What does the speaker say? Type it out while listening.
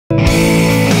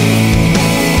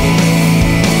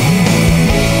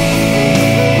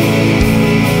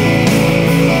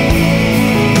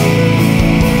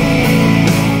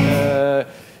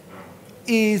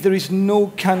is there is no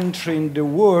country in the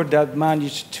world that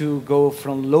managed to go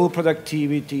from low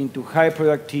productivity into high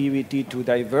productivity, to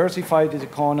diversify this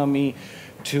economy,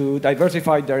 to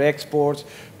diversify their exports,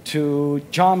 to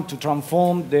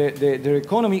transform their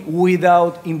economy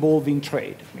without involving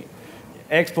trade. I mean,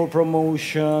 export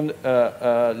promotion,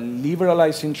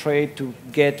 liberalizing trade to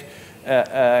get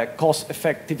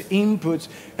cost-effective inputs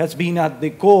has been at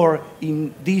the core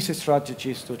in these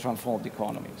strategies to transform the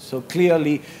economy. So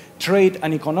clearly, trade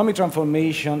and economic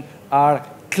transformation are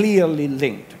clearly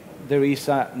linked. There is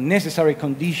a necessary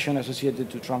condition associated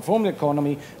to transform the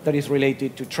economy that is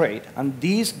related to trade. And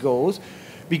this goes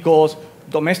because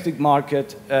domestic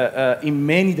markets in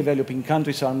many developing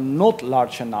countries are not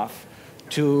large enough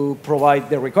to provide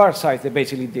the required size,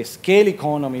 basically the scale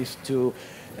economies to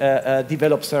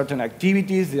develop certain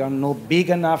activities. They are not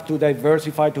big enough to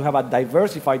diversify, to have a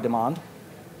diversified demand.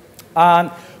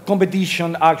 And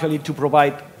competition actually to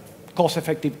provide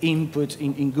cost-effective inputs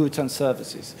in goods and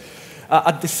services.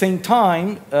 At the same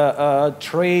time,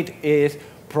 trade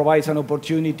provides an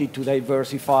opportunity to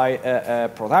diversify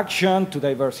production, to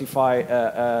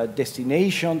diversify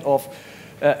destination of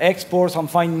exports, and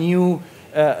find new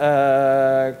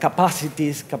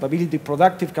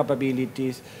productive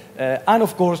capabilities, and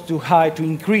of course to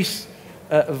increase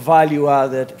value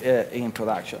added in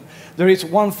production. There is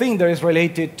one thing that is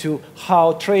related to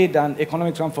how trade and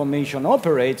economic transformation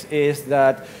operates, is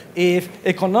that if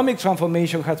economic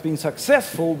transformation has been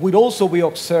successful, we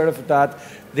observe that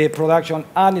the production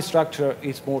and structure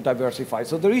is more diversified.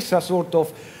 So there is a sort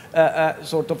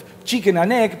of chicken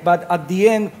and egg, but at the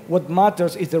end, what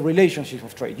matters is the relationship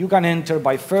of trade. You can enter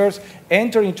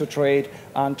into trade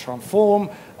and transform,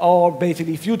 or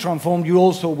basically if you transform, you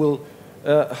also will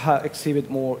exhibit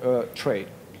more trade.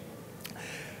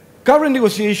 Current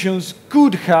negotiations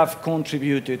could have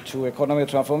contributed to economic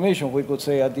transformation, we could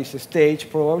say at this stage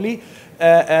probably,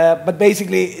 but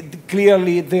basically,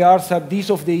 clearly, there are some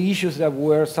of the issues that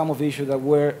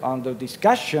were under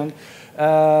discussion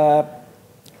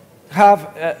have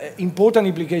important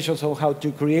implications on how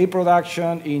to create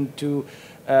production,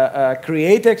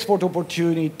 create export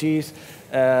opportunities,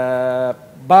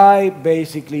 by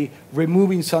basically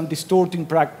removing some distorting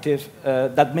practice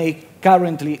that make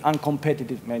currently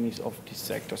uncompetitive many of these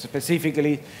sectors,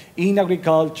 specifically in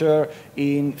agriculture,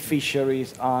 in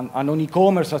fisheries, and on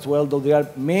e-commerce as well, though there are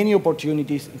many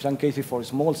opportunities, in some cases for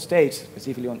small states,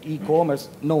 specifically on e-commerce,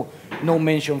 no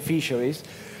mention fisheries,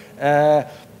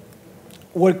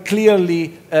 where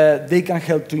clearly they can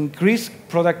help to increase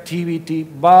productivity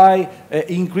by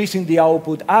increasing the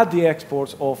output at the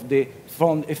exports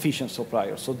from efficient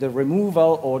suppliers. So the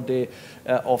removal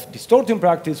of distorting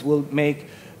practice will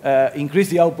increase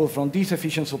the output from these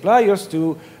efficient suppliers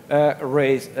to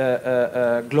raise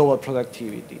global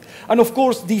productivity. And of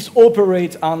course, this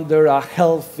operates under a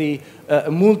healthy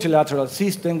multilateral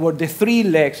system where the three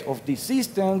legs of this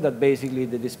system, that basically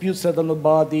the dispute settlement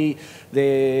body,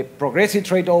 the progressive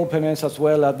trade openness, as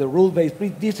well as the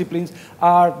rule-based disciplines,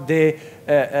 are the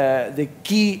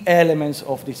key elements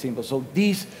of this system. So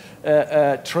these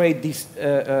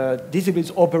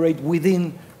disciplines operate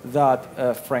within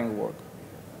that framework.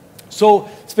 So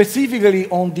specifically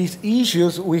on these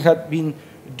issues, we have been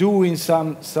doing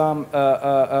some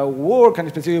work, and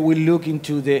specifically we look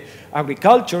into the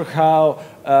agriculture, how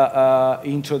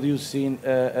introducing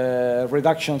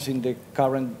reductions in the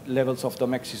current levels of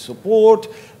domestic support,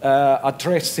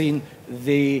 addressing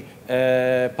the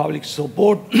public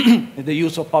support, the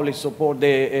use of public support,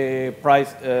 the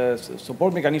price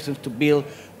support mechanisms to build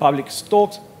public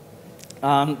stocks,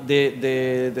 and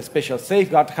the special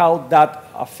safeguard, how that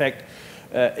affect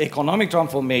economic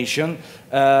transformation.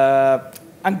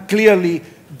 And clearly,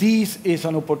 this is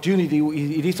an opportunity.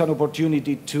 It is an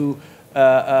opportunity to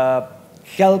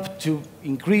help to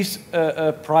increase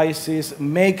prices,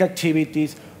 make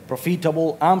activities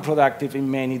profitable and productive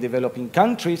in many developing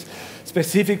countries.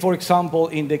 Specific, for example,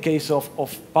 in the case of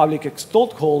public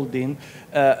stockholding,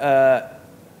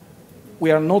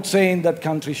 we are not saying that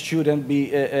countries shouldn't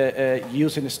be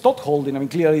using stockholding. I mean,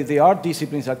 clearly there are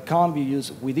disciplines that can be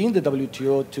used within the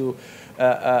WTO to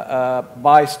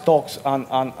buy stocks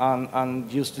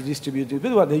and use to distribute the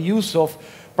individual. The use of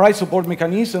price support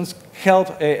mechanisms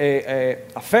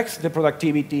affects the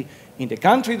productivity in the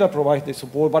country that provides the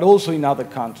support, but also in other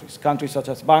countries such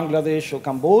as Bangladesh or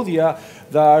Cambodia,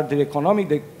 that the economic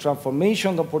the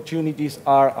transformation opportunities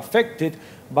are affected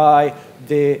by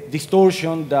the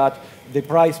distortion that the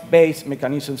price-based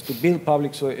mechanisms to build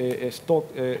public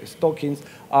stockings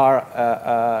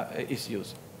is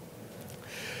used.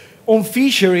 On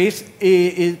fisheries,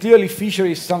 clearly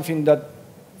fisheries is something that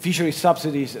fishery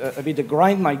subsidies a bit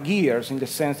grind my gears in the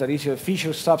sense that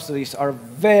fishery subsidies are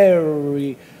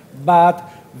very bad,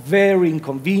 very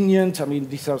inconvenient. I mean,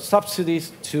 these are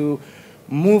subsidies to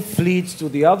move fleets to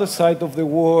the other side of the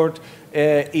world,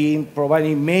 in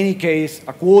providing, in many cases,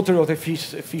 a quarter of the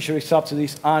fishery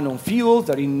subsidies are on fuels,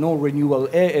 there is no renewable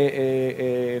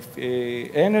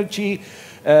energy.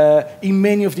 In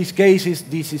many of these cases,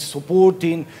 this is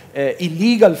supporting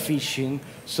illegal fishing.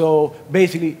 So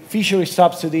basically, fishery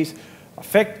subsidies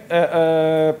affect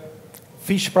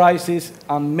fish prices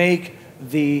and make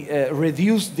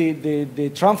reduce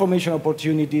the transformation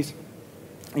opportunities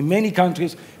in many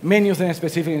countries, many of them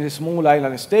specifically in the small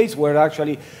island states, where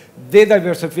actually the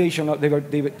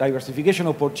diversification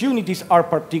opportunities are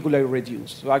particularly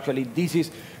reduced. So actually, this is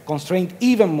constrained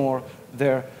even more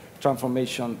their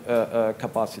transformation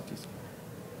capacities.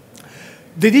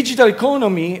 The digital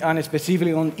economy, and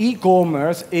specifically on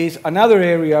e-commerce, is another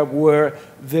area where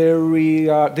there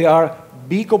are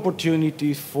big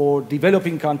opportunities for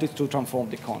developing countries to transform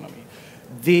the economy.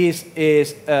 This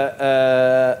is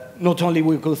not only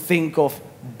we could think of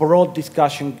broad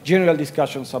discussion, general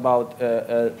discussions about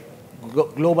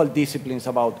global disciplines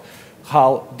about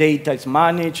how data is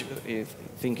managed,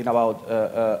 thinking about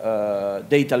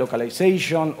data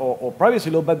localization or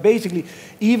privacy law, but basically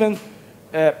even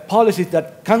policies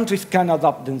that countries can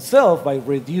adopt themselves by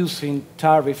reducing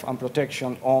tariff and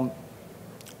protection on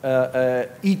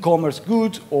e-commerce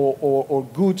goods or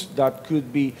goods that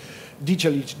could be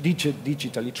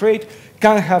digitally traded,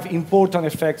 can have important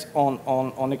effects on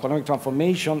economic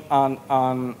transformation and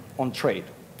on trade.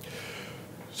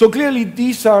 So clearly,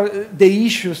 these are the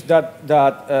issues that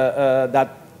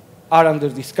are under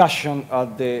discussion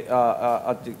at the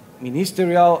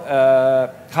ministerial,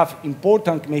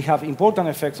 may have important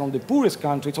effects on the poorest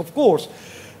countries. Of course,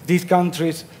 these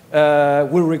countries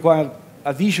will require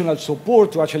additional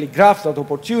support to actually grasp that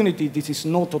opportunity. This is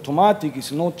not automatic.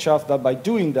 It's not just that by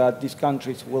doing that, these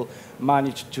countries will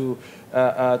manage to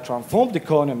transform the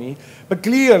economy. But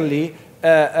clearly,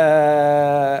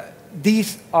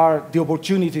 these are the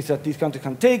opportunities that these countries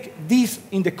can take. This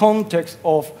in the context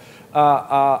of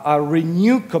a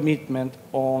renewed commitment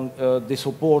on the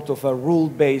support of a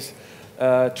rule-based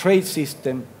trade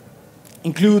system,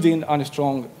 including a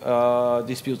strong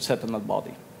dispute settlement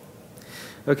body.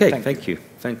 Okay, thank you.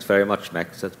 Thanks very much,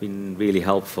 Max. That's been really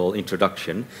helpful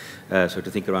introduction. So to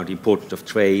think around the importance of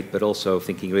trade, but also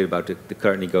thinking really about the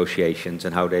current negotiations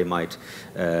and how they might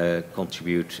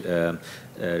contribute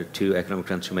to economic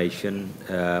transformation.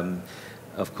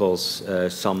 Of course,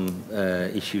 some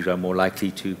issues are more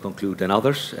likely to conclude than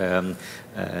others, but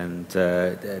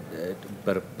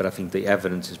I think the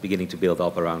evidence is beginning to build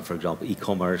up around, for example,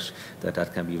 e-commerce,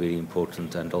 that can be really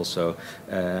important, and also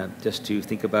just to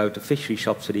think about the fishery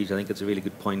subsidies. I think it's a really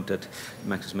good point that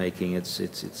Max is making. It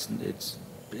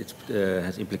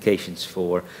has implications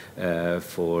for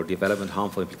development,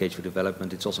 harmful implications for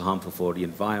development. It's also harmful for the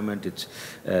environment.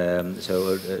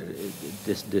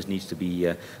 This needs to be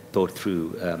thought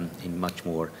through in much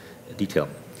more detail.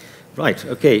 Right,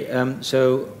 okay,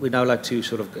 so we'd now like to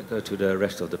sort of go to the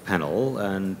rest of the panel,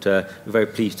 and we're very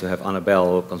pleased to have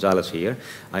Anabel Gonzalez here.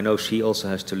 I know she also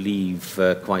has to leave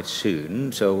quite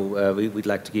soon, so we'd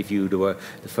like to give you the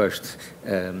first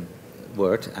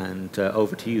word, and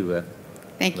over to you.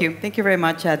 Thank you. Thank you very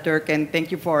much, Dirk, and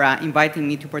thank you for inviting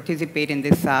me to participate in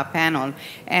this panel.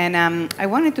 And I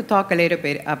wanted to talk a little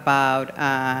bit about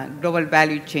global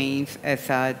value chains as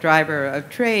a driver of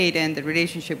trade and the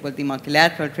relationship with the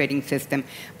multilateral trading system.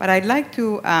 But I'd like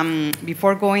to,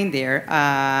 before going there,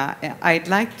 I'd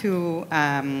like to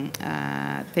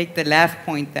take the last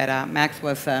point that Max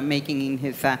was making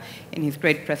in his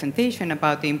great presentation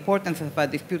about the importance of a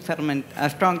dispute settlement, a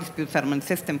strong dispute settlement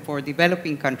system for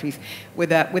developing countries,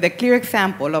 with a clear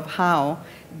example of how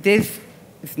this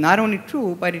is not only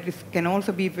true, but it can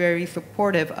also be very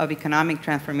supportive of economic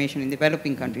transformation in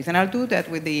developing countries. And I'll do that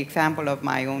with the example of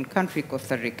my own country,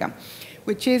 Costa Rica,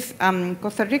 which is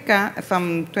Costa Rica,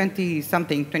 some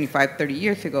 20-something, 25, 30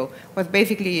 years ago, was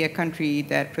basically a country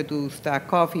that produced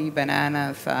coffee,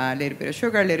 bananas, a little bit of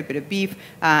sugar, a little bit of beef,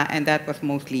 and that was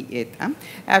mostly it.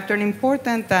 After an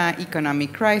important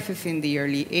economic crisis in the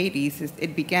early 80s,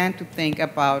 it began to think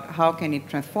about how can it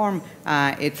transform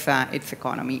its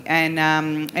economy.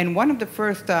 And one of the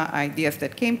first ideas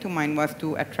that came to mind was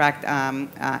to attract,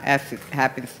 as it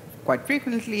happens quite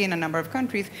frequently in a number of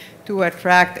countries, to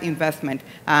attract investment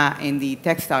in the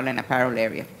textile and apparel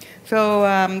area. So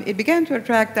it began to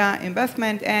attract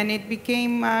investment, and it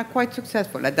became quite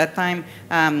successful. At that time,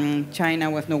 China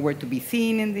was nowhere to be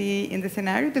seen in the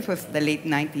scenario. This was the late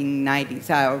 1990s,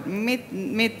 or mid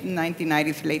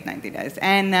 1990s, late 1990s,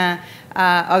 and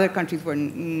other countries were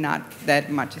not that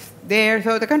much there.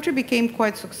 So the country became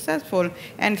quite successful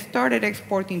and started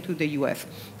exporting to the U.S.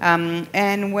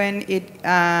 And when it,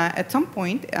 at some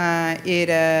point, it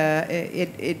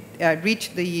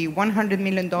reached the $100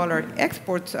 million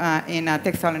exports in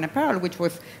textile and apparel, which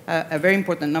was a very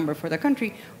important number for the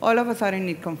country, all of a sudden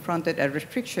it confronted a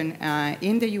restriction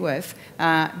in the U.S.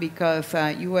 Because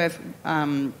U.S.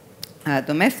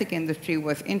 Domestic industry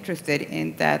was interested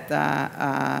in that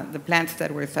the plants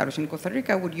that were established in Costa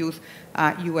Rica would use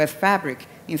U.S. fabric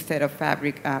instead of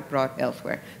fabric brought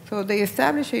elsewhere. So they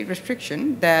established a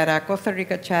restriction that Costa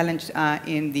Rica challenged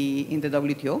in the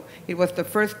WTO. It was the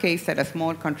first case that a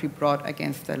small country brought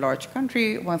against a large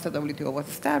country once the WTO was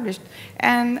established,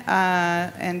 and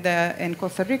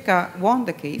Costa Rica won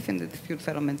the case in the dispute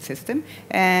settlement system,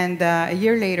 and a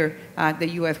year later the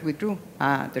U.S. withdrew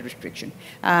the restriction.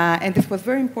 And this was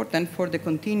very important for the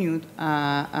continued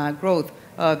growth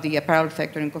of the apparel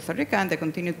sector in Costa Rica and the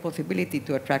continued possibility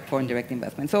to attract foreign direct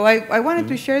investment. So I wanted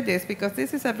to share this because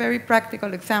this is a very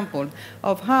practical example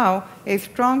of how a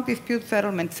strong dispute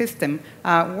settlement system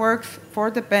works for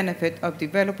the benefit of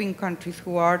developing countries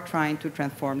who are trying to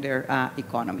transform their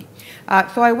economy.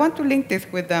 So I want to link this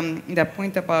with the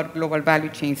point about global value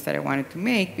chains that I wanted to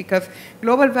make, because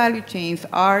global value chains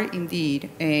are indeed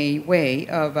a way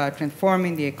of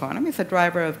transforming the economy. It's a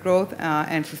driver of growth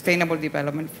and sustainable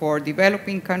development for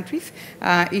developing countries.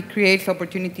 It creates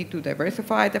opportunity to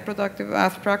diversify the productive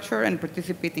structure and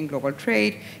participate in global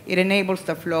trade. It enables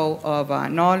the flow of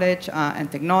knowledge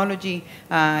and technology.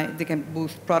 They can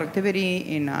boost productivity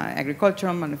in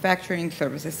agricultural, manufacturing,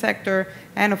 services sector,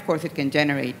 and of course it can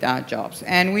generate jobs.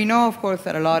 And we know, of course,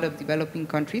 that a lot of developing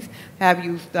countries have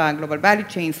used global value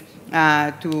chains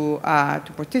to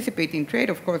participate in trade.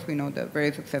 Of course, we know the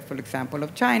very successful example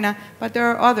of China, but there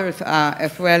are others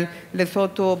as well.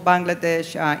 Lesotho,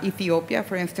 Bangladesh, Ethiopia,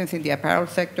 for instance, in the apparel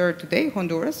sector today,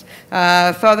 Honduras,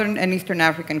 Southern and Eastern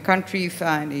African countries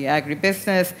in the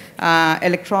agribusiness,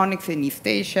 electronics in East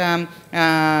Asia,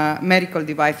 medical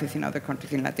devices in other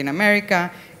countries in Latin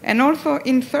America, and also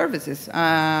in services,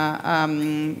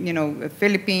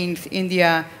 Philippines,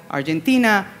 India,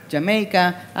 Argentina,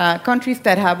 Jamaica, countries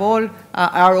that have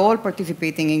are all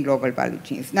participating in global value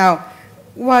chains. Now,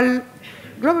 while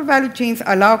global value chains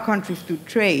allow countries to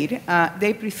trade,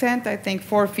 they present, I think,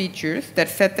 4 features that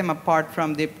set them apart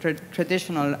from the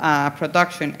traditional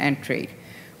production and trade.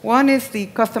 One is the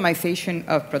customization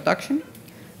of production.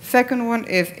 Second one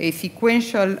is a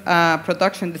sequential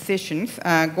production decisions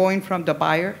going from the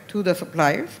buyer to the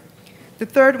suppliers. The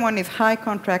third one is high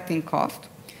contracting cost.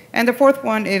 And the fourth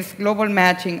one is global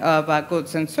matching of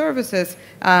goods and services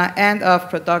and of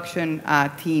production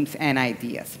teams and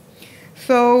ideas.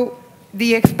 So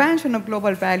the expansion of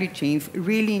global value chains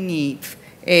really needs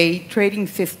a trading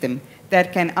system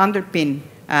that can underpin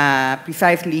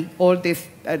precisely all these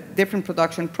different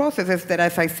production processes that,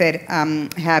 as I said,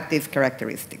 have these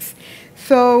characteristics.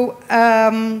 So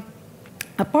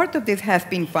a part of this has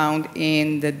been found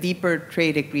in the deeper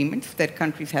trade agreements that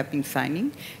countries have been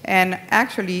signing. And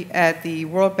actually, at the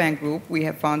World Bank Group, we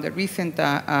have found that recent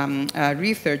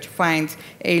research finds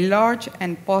a large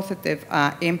and positive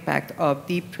impact of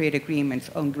deep trade agreements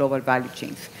on global value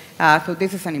chains. So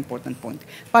this is an important point.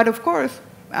 But of course,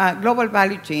 global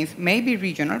value chains may be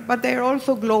regional, but they are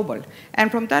also global. And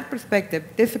from that perspective,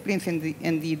 disciplines in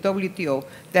the WTO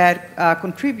that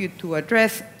contribute to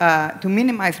address, to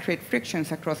minimize trade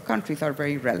frictions across countries are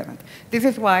very relevant. This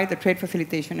is why the Trade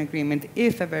Facilitation Agreement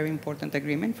is a very important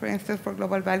agreement, for instance, for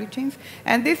global value chains.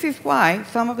 And this is why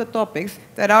some of the topics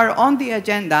that are on the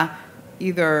agenda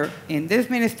either in this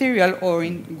ministerial or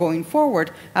in going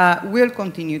forward, will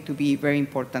continue to be very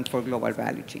important for global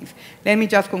value chains. Let me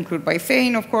just conclude by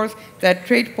saying, of course, that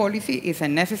trade policy is a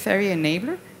necessary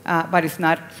enabler, but it's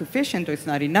not sufficient or it's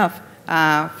not enough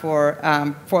for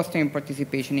fostering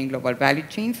participation in global value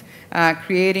chains,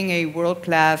 creating a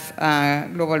world-class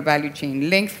global value chain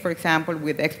links, for example,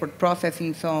 with export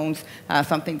processing zones,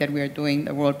 something that we are doing,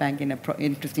 the World Bank in an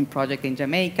interesting project in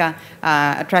Jamaica,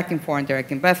 attracting foreign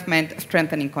direct investment,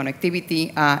 strengthening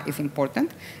connectivity is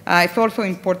important. It's also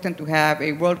important to have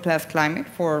a world-class climate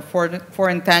for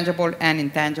intangible and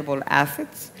intangible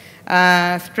assets.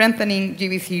 Strengthening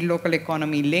GVC local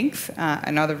economy links,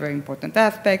 another very important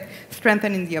aspect.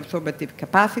 Strengthening the absorptive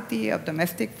capacity of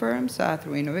domestic firms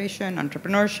through innovation,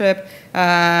 entrepreneurship.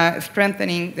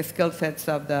 Strengthening the skill sets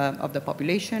of the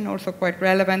population, also quite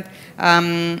relevant.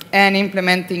 And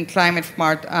implementing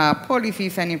climate-smart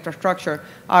policies and infrastructure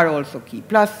are also key.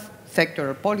 Plus,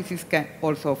 sectoral policies can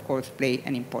also, of course, play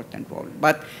an important role.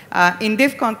 But in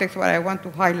this context, what I want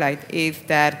to highlight is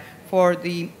that for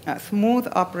the smooth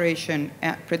operation,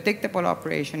 predictable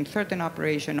operation, certain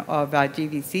operation of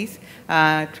GVCs,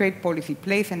 trade policy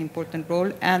plays an important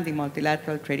role, and the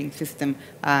multilateral trading system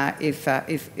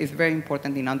is very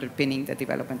important in underpinning the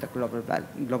development of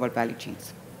global value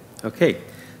chains. Okay,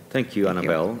 thank you,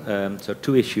 Anabel. So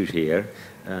 2 issues here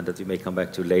that we may come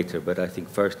back to later, but I think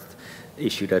first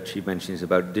issue that she mentioned is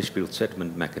about dispute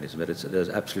settlement mechanism. That is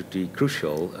absolutely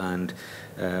crucial, and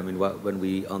when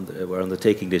we were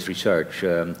undertaking this research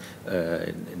in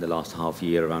the last half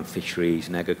year around fisheries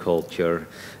and agriculture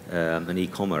and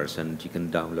e-commerce, and you can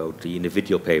download the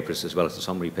individual papers as well as the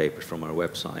summary papers from our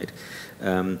website.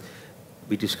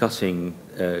 We're discussing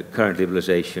current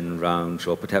liberalization rounds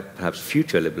or perhaps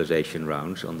future liberalization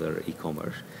rounds under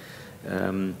e-commerce.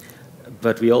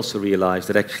 But we also realized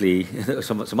that actually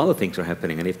some other things are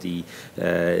happening, and if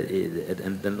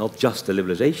and not just the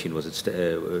liberalization was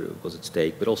at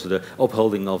stake, but also the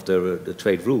upholding of the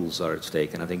trade rules are at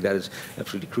stake, and I think that is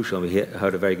absolutely crucial. We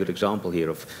heard a very good example here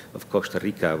of Costa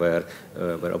Rica, where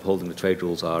upholding the trade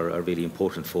rules are really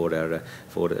important for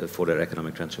their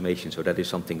economic transformation. So that is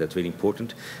something that's really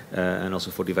important, and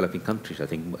also for developing countries. I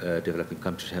think developing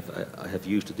countries have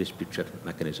used the dispute settlement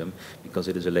mechanism because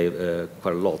it is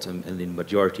quite a lot, and in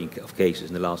majority of cases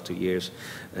in the last 2 years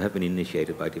have been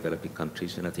initiated by developing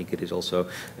countries, and I think it is also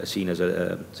seen as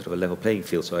a sort of a level playing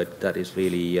field. So that is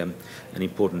really an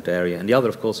important area. And the other,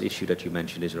 of course, issue that you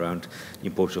mentioned is around the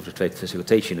importance of the trade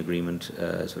facilitation agreement,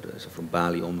 so from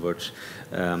Bali onwards,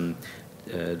 the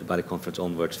Bali conference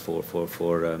onwards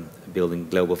for building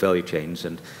global value chains,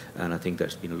 and I think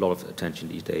there's been a lot of attention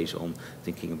these days on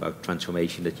thinking about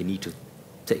transformation, that you need to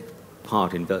take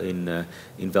part in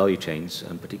value chains,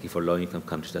 and particularly for low-income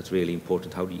countries. That's really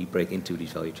important. How do you break into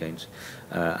these value chains?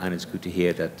 And it's good to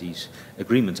hear that these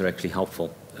agreements are actually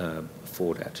helpful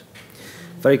for that.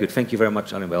 Very good. Thank you very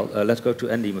much, Anabel. Let's go to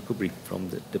Andy McCoubry from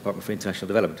the Department for International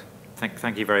Development.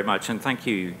 Thank you very much, and thank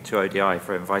you to ODI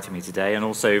for inviting me today, and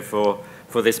also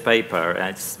for this paper.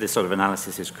 This sort of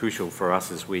analysis is crucial for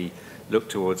us as we look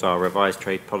towards our revised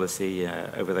trade policy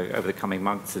over the coming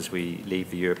months as we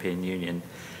leave the European Union.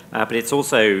 But it's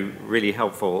also really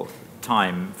helpful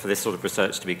time for this sort of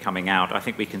research to be coming out. I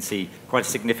think we can see quite a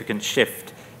significant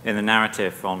shift in the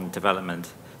narrative on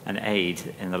development and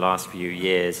aid in the last few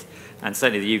years. And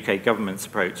certainly the UK government's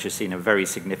approach has seen a very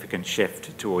significant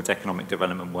shift towards economic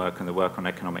development work and the work on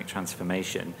economic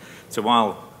transformation. So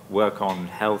while work on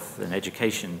health and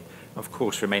education, of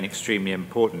course, remain extremely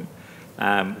important,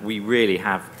 we really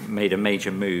have made a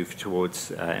major move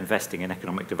towards investing in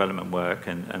economic development work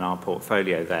and our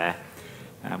portfolio there.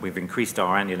 We've increased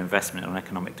our annual investment on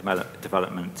economic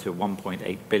development to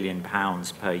 £1.8 billion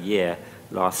per year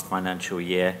last financial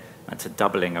year. That's a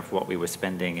doubling of what we were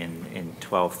spending in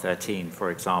 12-13, for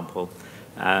example.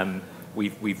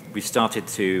 We've started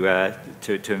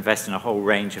to invest in a whole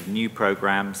range of new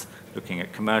programs, looking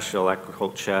at commercial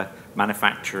agriculture,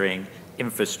 manufacturing,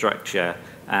 infrastructure,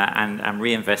 and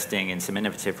reinvesting in some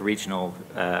innovative regional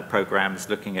programs,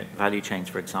 looking at value chains,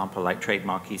 for example, like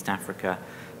Trademark East Africa,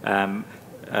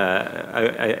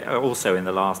 also in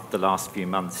the last few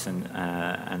months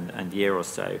and year or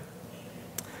so.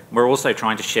 We're also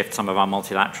trying to shift some of our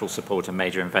multilateral support and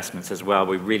major investments as well.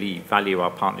 We really value our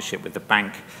partnership with the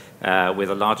bank. We're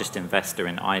the largest investor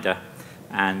in IDA,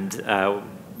 and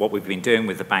what we've been doing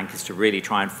with the bank is to really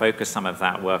try and focus some of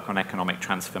that work on economic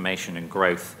transformation and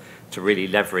growth to really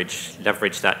leverage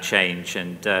that change.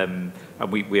 And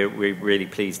we're really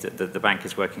pleased that the bank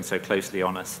is working so closely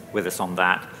with us on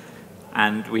that.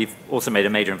 And we've also made a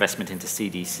major investment into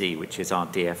CDC, which is our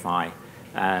DFI.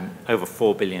 Over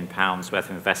 £4 billion worth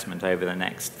of investment over the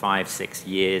next 5-6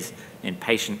 years in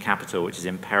patient capital, which is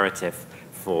imperative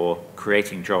for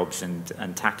creating jobs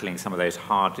and tackling some of those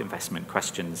hard investment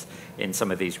questions in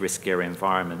some of these riskier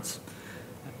environments.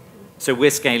 So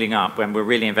we're scaling up when we're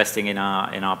really investing in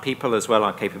our people as well,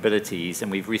 our capabilities,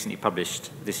 and we've recently published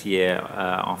this year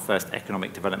our first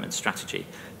economic development strategy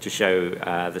to show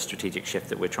the strategic shift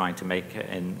that we're trying to make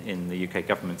in the UK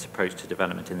government's approach to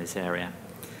development in this area.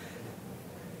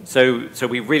 So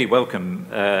we really welcome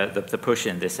the push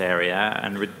in this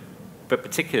area, but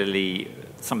particularly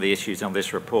some of the issues on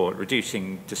this report.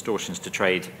 Reducing distortions to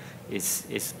trade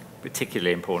is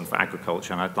particularly important for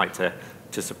agriculture, and I'd like to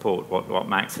support what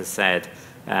Max has said.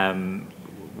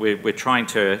 We're trying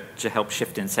to help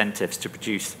shift incentives to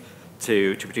produce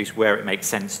where it makes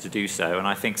sense to do so. And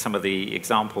I think some of the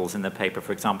examples in the paper,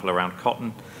 for example, around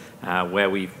cotton, where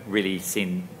we've really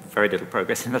seen very little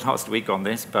progress in the last week on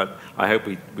this, but I hope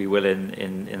we will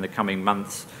in the coming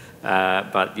months.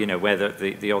 But you know, where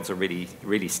the odds are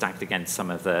really stacked against some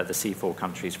of the C4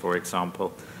 countries, for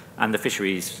example. And the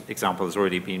fisheries example has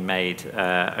already been made.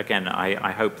 Again,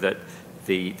 I hope that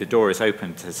the door is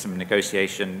open to some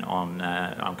negotiation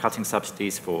on cutting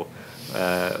subsidies for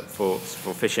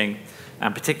fishing,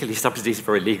 and particularly subsidies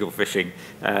for illegal fishing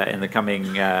in the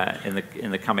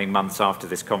coming months after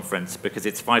this conference, because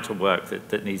it's vital work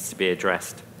that needs to be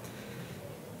addressed.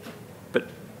 But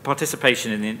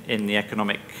participation in the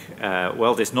economic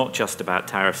world is not just about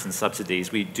tariffs and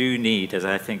subsidies. We do need, as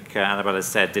I think Anabel has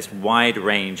said, this wide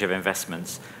range of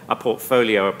investments, a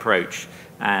portfolio approach,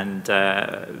 and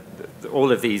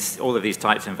all of these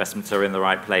types of investments are in the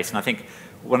right place. And I think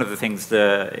one of the things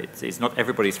it's not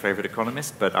everybody's favorite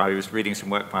economist, but I was reading some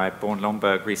work by Born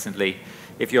Lomberg recently.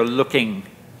 If you're looking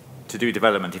to do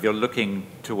development, if you're looking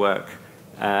to work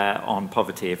on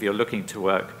poverty, if you're looking to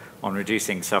work on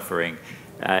reducing suffering,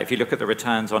 if you look at the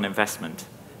returns on investment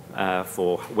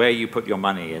for where you put your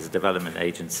money as a development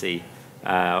agency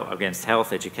against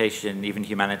health, education, even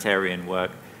humanitarian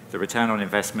work, the return on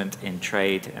investment in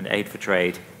trade and aid for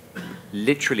trade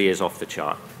literally is off the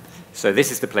chart. So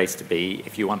this is the place to be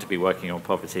if you want to be working on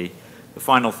poverty. The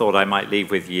final thought I might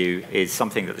leave with you is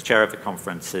something that the chair of the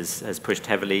conference has pushed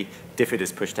heavily, DFID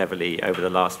has pushed heavily over the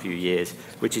last few years,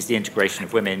 which is the integration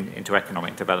of women into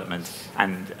economic development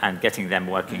and getting them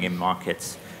working in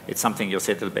markets. It's something you'll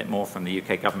see a little bit more from the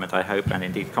UK government, I hope, and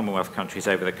indeed Commonwealth countries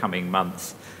over the coming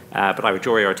months. But I would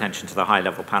draw your attention to the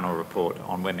high-level panel report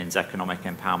on women's economic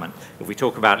empowerment. If we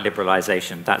talk about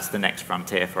liberalisation, that's the next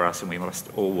frontier for us, and we must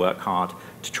all work hard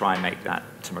to try and make that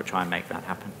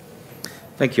happen.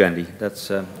 Thank you, Andy. That's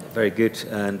very good.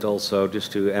 And also,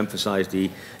 just to emphasize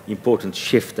the important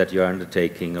shift that you're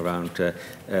undertaking around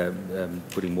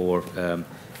putting more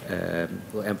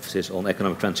emphasis on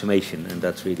economic transformation, and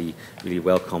that's really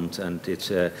welcomed. And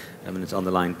it's it's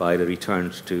underlined by the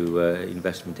returns to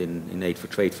investment in aid for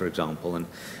trade, for example. And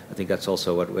I think that's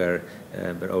also where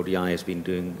ODI has been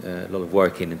doing a lot of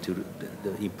work into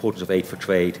the importance of aid for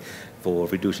trade for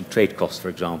reducing trade costs, for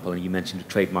example. And you mentioned the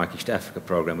Trademark East Africa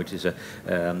program, which is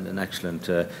an excellent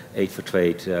aid for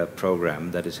trade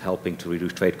program that is helping to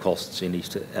reduce trade costs in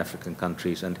East African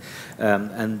countries.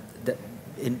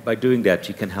 By doing that,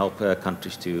 you can help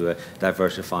countries to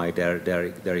diversify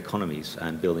their economies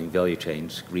and building value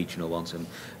chains, regional ones and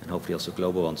hopefully also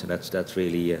global ones. And that's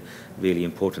really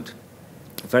important.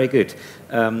 Very good.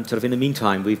 Sort of in the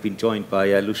meantime, we've been joined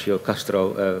by Lucio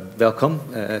Castro. Welcome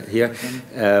here.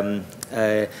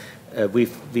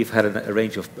 We've had a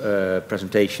range of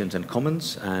presentations and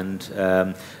comments, and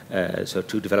so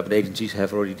two development agencies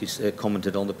have already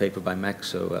commented on the paper by Max,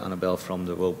 so Anabel from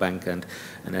the World Bank and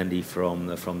Andy from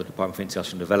the Department for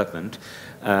International Development.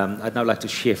 I'd now like to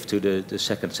shift to the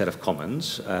second set of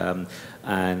comments,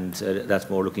 and that's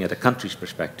more looking at the country's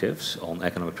perspectives on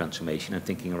economic transformation and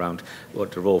thinking around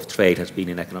what the role of trade has been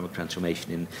in economic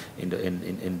transformation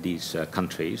in these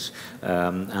countries.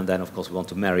 And then, of course, we want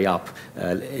to marry up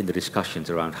in the discussions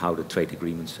around how the trade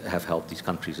agreements have helped these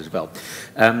countries as well.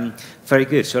 Very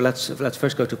good. So let's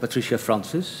first go to Patricia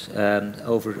Francis.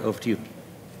 Over to you.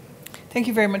 Thank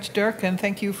you very much, Dirk, and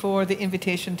thank you for the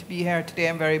invitation to be here today.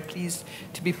 I'm very pleased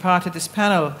to be part of this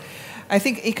panel. I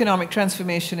think economic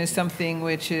transformation is something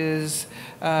which is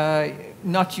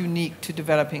not unique to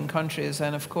developing countries,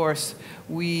 and of course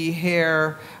we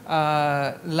hear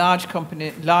large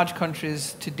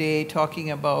countries today talking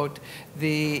about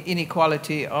the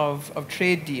inequality of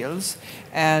trade deals,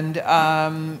 and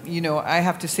I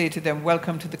have to say to them,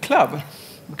 welcome to the club,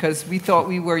 because we thought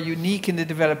we were unique in the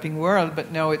developing world,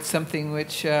 but now it's something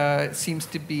which seems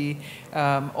to be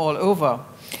all over.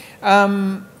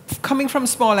 Coming from a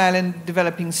small island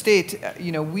developing state,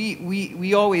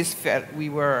 we always felt we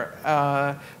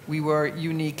were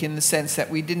unique in the sense that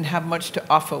we didn't have much to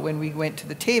offer when we went to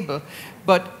the table,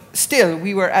 but still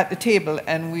we were at the table,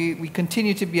 and we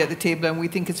continue to be at the table, and we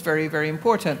think it's very, very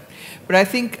important. But I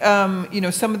think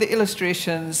some of the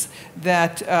illustrations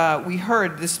that we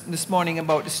heard this morning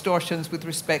about distortions with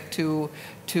respect to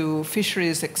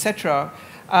fisheries, etc.,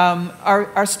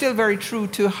 are still very true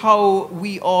to how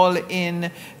we all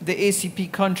in the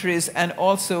ACP countries and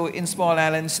also in small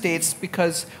island states,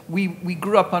 because we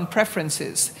grew up on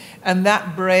preferences. And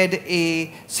that bred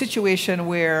a situation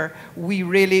where we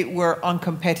really were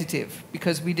uncompetitive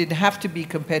because we didn't have to be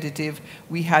competitive.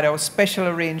 We had our special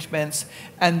arrangements.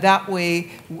 And that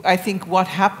way, I think what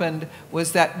happened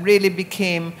was that really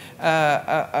became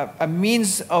a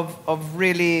means of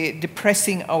really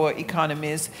depressing our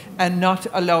economies and not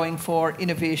allowing for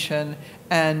innovation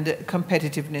and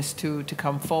competitiveness to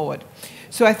come forward.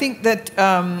 So I think that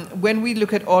when we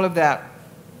look at all of that,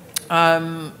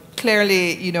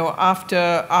 clearly, you know,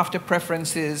 after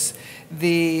preferences,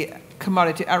 the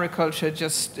commodity agriculture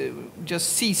just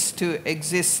ceased to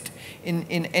exist in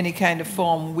any kind of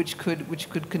form which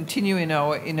could continue in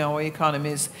our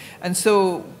economies. And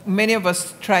so many of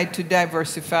us tried to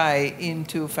diversify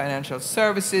into financial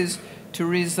services,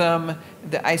 tourism,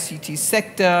 the ICT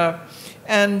sector.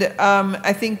 And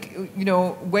I think, you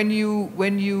know, when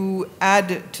you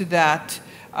add to that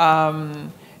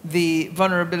the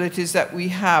vulnerabilities that we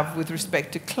have with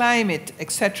respect to climate,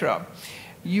 etc.,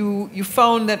 you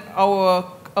found that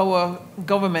our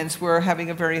governments were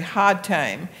having a very hard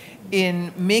time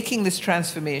in making this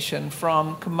transformation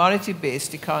from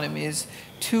commodity-based economies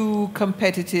to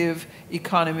competitive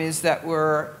economies that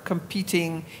were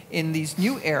competing in these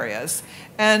new areas.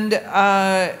 And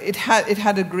it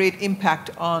had a great impact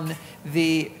on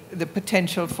the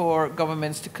potential for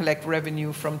governments to collect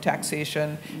revenue from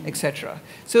taxation, etc.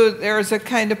 So there's a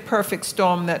kind of perfect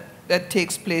storm that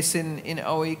takes place in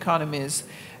our economies,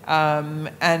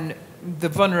 and the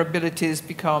vulnerabilities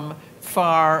become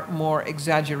far more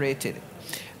exaggerated.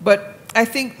 But I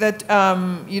think that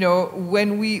you know,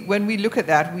 when we look at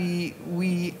that,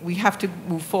 we have to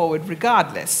move forward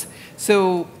regardless.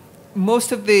 So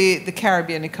most of the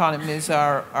Caribbean economies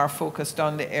are focused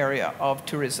on the area of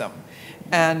tourism.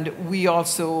 And we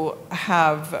also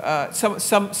have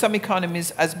some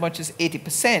economies, as much as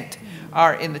 80%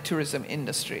 are in the tourism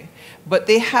industry. But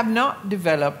they have not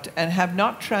developed and have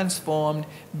not transformed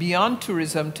beyond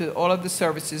tourism to all of the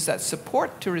services that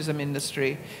support tourism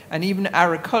industry. And even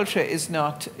agriculture is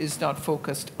not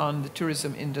focused on the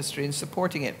tourism industry and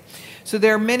supporting it. So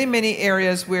there are many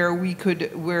areas where we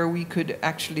could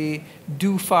actually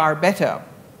do far better.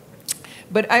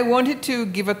 But I wanted to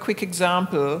give a quick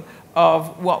example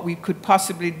of what we could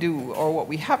possibly do, or what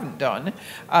we haven't done,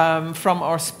 from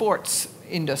our sports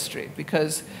industry,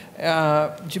 because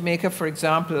Jamaica, for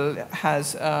example,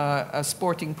 has a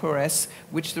sporting prowess,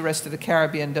 which the rest of the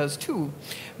Caribbean does too.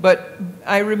 But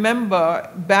I remember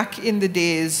back in the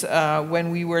days when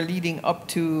we were leading up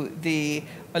to the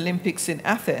Olympics in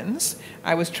Athens,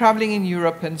 I was traveling in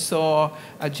Europe and saw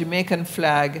a Jamaican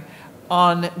flag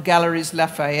on Galeries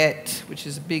Lafayette, which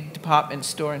is a big department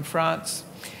store in France.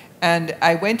 And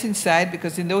I went inside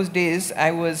because in those days I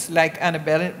was, like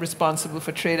Anabel, responsible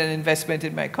for trade and investment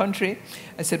in my country.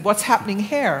 I said, what's happening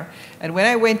here? And when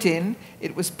I went in,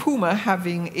 it was Puma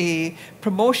having a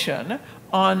promotion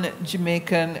on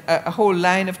Jamaican, a whole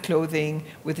line of clothing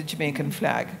with a Jamaican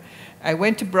flag. I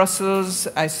went to Brussels,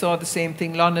 I saw the same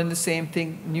thing, London the same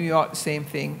thing, New York the same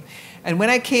thing. And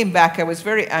when I came back, I was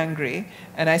very angry,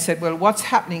 and I said, well, what's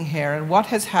happening here? And what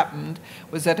has happened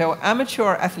was that our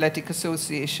Amateur Athletic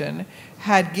Association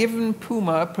had given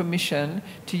Puma permission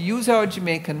to use our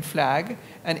Jamaican flag,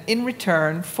 and in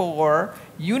return for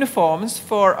uniforms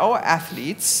for our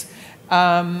athletes,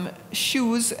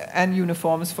 shoes and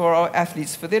uniforms for our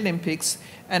athletes for the Olympics,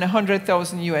 and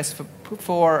 100,000 US for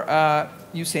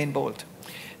Usain Bolt.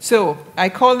 So I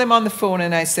called them on the phone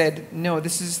and I said, no,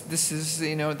 this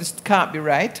can't be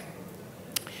right.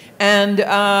 And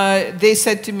they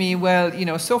said to me, well, you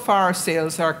know, so far our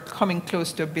sales are coming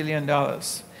close to $1 billion.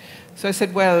 So I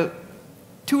said, well,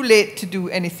 too late to do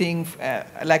anything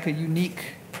like a unique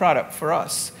product for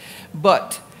us.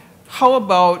 But how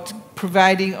about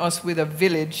providing us with a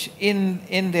village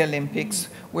in the Olympics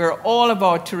where all of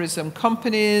our tourism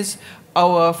companies,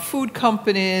 our food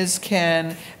companies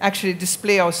can actually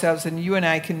display ourselves, and you and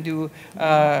I can do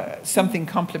something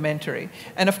complementary.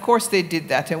 And of course they did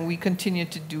that, and we continue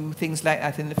to do things like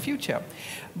that in the future.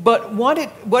 But what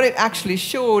it actually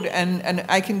showed, and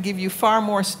I can give you far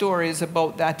more stories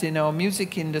about that in our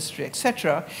music industry,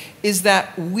 etc., is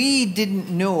that we didn't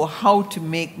know how to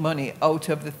make money out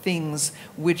of the things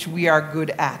which we are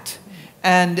good at.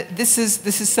 And this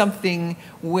is something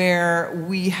where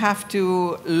we have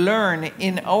to learn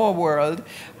in our world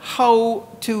how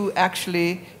to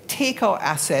actually take our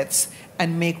assets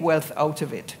and make wealth out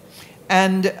of it.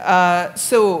 And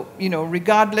so, you know,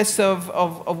 regardless of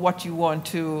what you want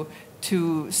to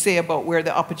to say about where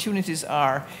the opportunities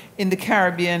are in the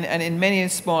Caribbean and in many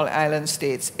small island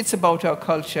states. It's about our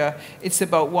culture. It's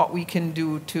about what we can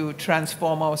do to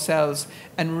transform ourselves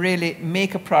and really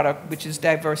make a product which is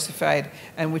diversified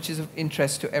and which is of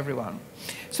interest to everyone.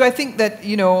 So I think that,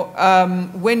 you know,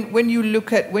 when you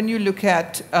look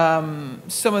at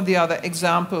some of the other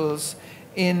examples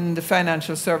in the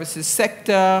financial services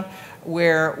sector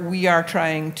where we are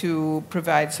trying to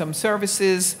provide some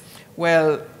services,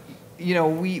 well, you know,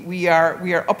 we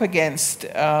are up against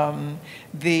the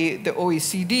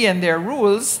OECD and their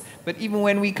rules, but even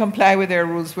when we comply with their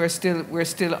rules, we're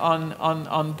still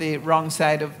on the wrong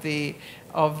side of the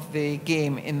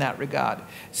game in that regard.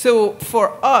 So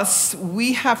for us,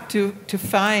 we have to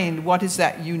find what is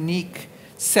that unique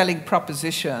selling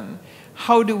proposition.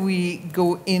 How do we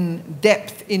go in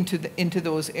depth into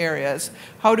those areas?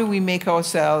 How do we make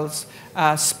ourselves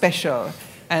special?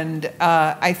 And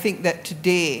I think that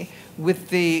today, with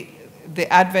the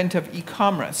advent of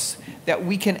e-commerce, that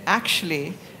we can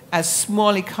actually, as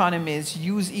small economies,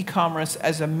 use e-commerce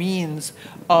as a means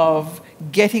of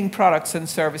getting products and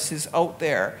services out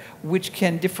there which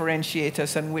can differentiate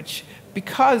us and which,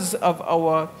 because of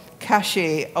our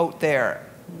cachet out there,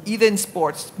 either in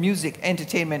sports, music,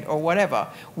 entertainment, or whatever,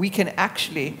 we can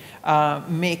actually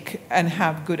make and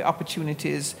have good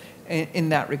opportunities in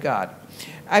that regard.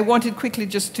 I wanted quickly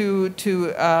just to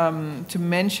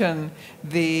mention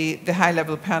the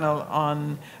high-level panel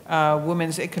on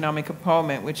women's economic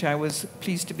empowerment, which I was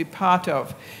pleased to be part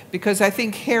of, because I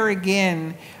think here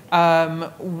again,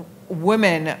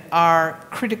 women are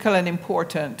critical and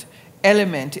important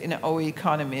element in our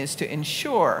economies to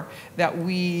ensure that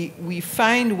we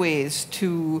find ways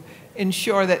to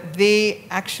ensure that they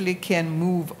actually can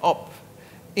move up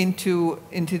into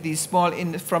these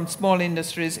from small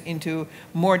industries into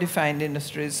more defined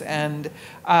industries. And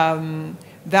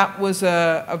that was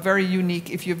a very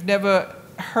unique, if you've never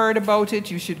heard about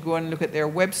it, you should go and look at their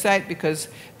website, because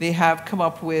they have come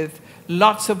up with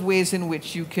lots of ways in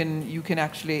which you can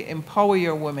actually empower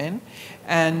your women,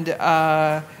 and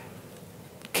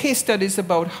case studies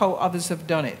about how others have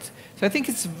done it. So I think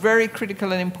it's very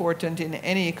critical and important in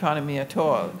any economy at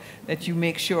all that you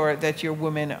make sure that your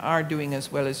women are doing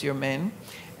as well as your men.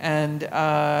 And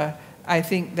I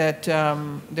think that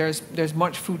there's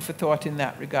much food for thought in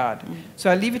that regard. So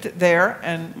I'll leave it there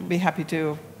and be happy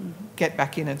to get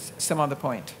back in at some other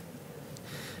point.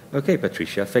 Okay,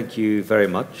 Patricia, thank you very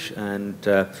much, and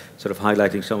sort of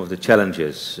highlighting some of the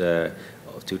challenges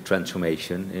to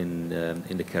transformation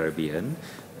in the Caribbean,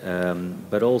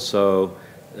 but also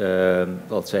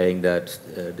well, saying that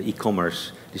the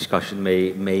e-commerce discussion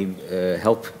may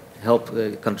help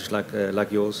countries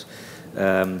like yours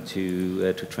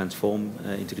to transform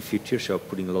into the future. So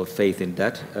putting a lot of faith in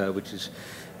that,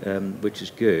 which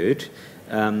is good.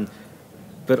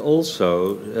 But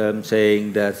also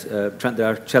saying that there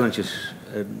are challenges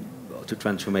to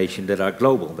transformation that are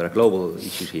global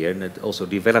issues here, and that also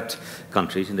developed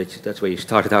countries, and that's where you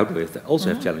started out with,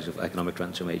 also have challenges of economic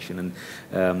transformation,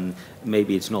 and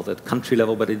maybe it's not at country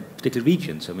level, but in particular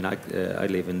regions. I mean, I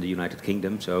live in the United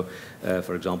Kingdom, so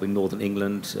for example, in Northern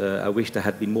England, I wish there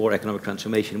had been more economic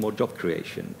transformation, more job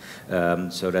creation,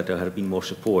 so that there had been more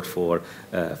support for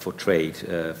trade,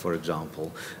 for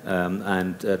example,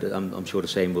 and I'm sure the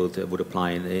same would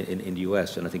apply in the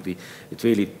US, and I think it's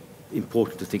really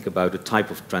important to think about the type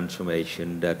of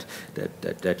transformation that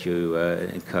you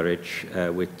encourage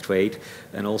with trade,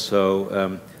 and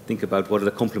also think about what are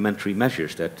the complementary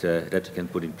measures that you can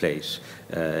put in place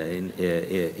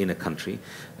in a country,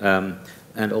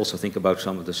 and also think about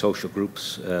some of the social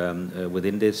groups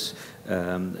within this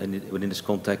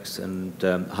context, and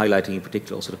highlighting in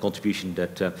particular also the contribution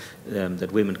that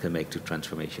women can make to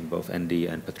transformation. Both Andy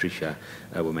and Patricia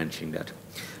were mentioning that.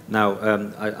 Now,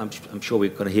 I'm sure we're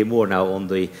going to hear more now on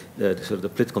the sort of the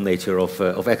political nature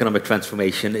of economic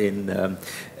transformation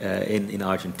in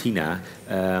Argentina.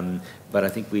 But I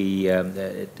think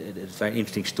it's a very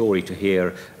interesting story to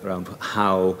hear around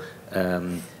how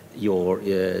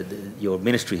your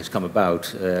ministry has come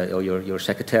about, or your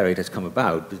secretariat has come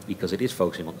about, because it is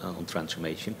focusing on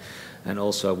transformation. And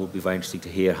also it will be very interesting to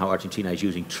hear how Argentina is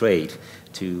using trade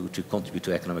to contribute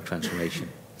to economic transformation.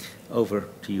 Over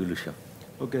to you, Lucio.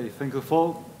 Okay, thank you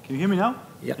all. Can you hear me now?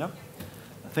 Yeah.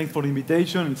 Thanks for the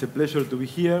invitation. It's a pleasure to be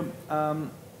here.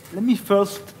 Let me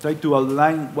first try to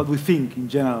outline what we think in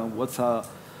general, what's the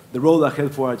road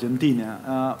ahead for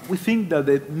Argentina. We think that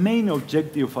the main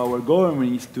objective of our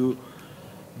government is to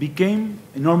become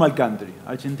a normal country.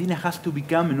 Argentina has to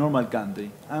become a normal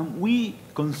country. And we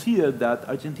consider that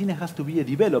Argentina has to be a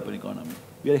developing economy.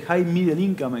 We are a high middle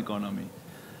income economy.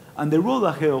 And the road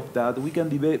ahead of that, we can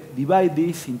divide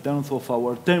this in terms of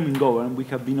our term in government. We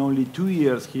have been only 2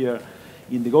 years here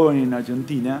in the government in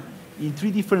Argentina in 3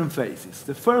 different phases.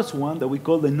 The first one that we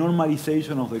call the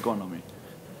normalization of the economy,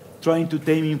 trying to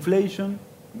tame inflation,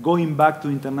 going back to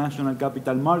international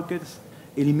capital markets,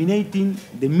 eliminating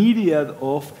the myriad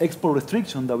of export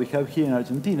restrictions that we have here in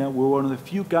Argentina. We're one of the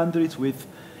few countries with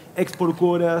export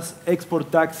quotas,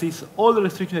 export taxes, all the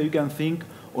restrictions that you can think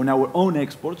on our own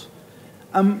exports,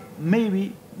 and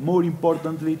maybe more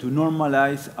importantly, to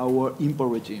normalize our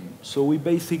import regime. So we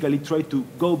basically try to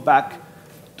go back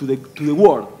to the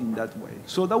world in that way.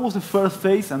 So that was the first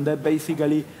phase, and that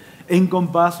basically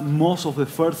encompassed most of the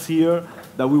first year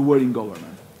that we were in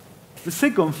government. The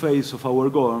second phase of our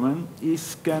government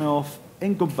is kind of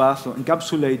encompassed or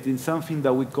encapsulated in something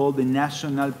that we call the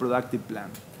National Productive Plan.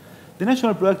 The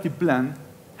National Productive Plan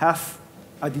has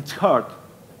at its heart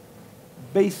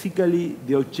basically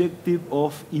the objective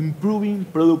of improving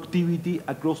productivity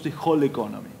across the whole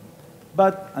economy.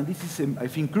 But, and this is, I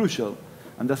think, crucial,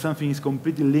 and that's something is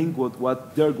completely linked with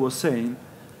what Dirk was saying,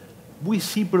 we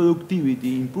see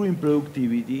productivity, improving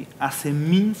productivity, as a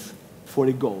means for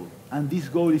a goal. And this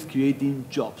goal is creating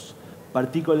jobs,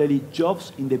 particularly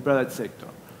jobs in the private sector.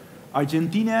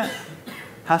 Argentina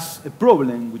has a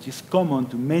problem which is common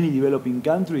to many developing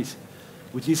countries,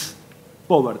 which is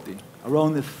poverty.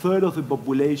 Around a third of the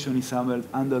population is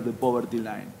under the poverty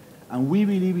line. And we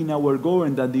believe in our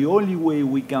government that the only way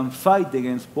we can fight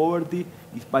against poverty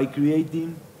is by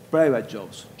creating private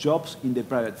jobs, jobs in the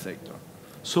private sector.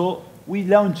 So we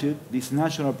launched this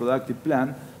National Productive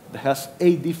Plan that has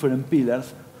 8 different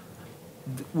pillars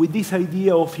with this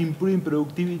idea of improving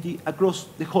productivity across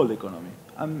the whole economy.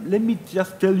 Let me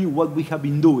just tell you what we have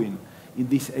been doing in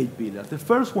these 8 pillars. The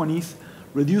first one is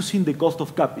reducing the cost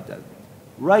of capital.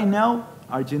 Right now,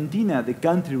 Argentina, the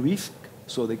country risk,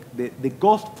 so the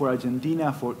cost for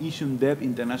Argentina for issuing debt in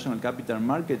international capital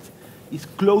markets is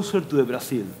closer to the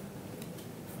Brazil.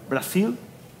 Brazil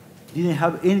didn't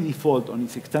have any default on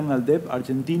its external debt.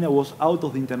 Argentina was out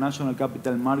of the international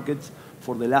capital markets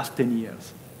for the last 10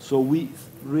 years. So we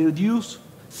reduce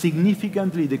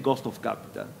significantly the cost of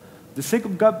capital. The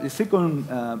second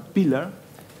pillar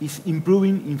is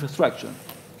improving infrastructure.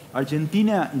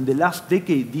 Argentina, in the last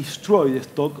decade, destroyed the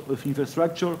stock of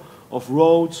infrastructure of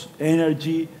roads,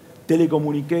 energy,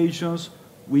 telecommunications.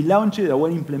 We launched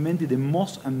and implemented the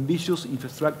most ambitious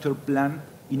infrastructure plan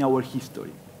in our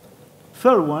history.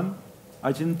 Third one,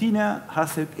 Argentina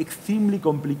has an extremely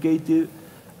complicated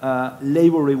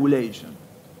labor regulation.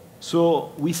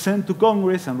 So we sent to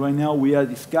Congress, and right now we are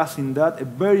discussing that, a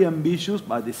very ambitious,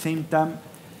 but at the same time,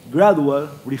 gradual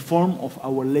reform of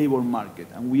our labor market.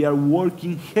 And we are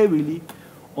working heavily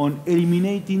on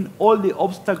eliminating all the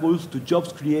obstacles to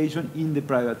jobs creation in the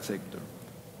private sector.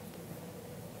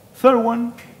 Third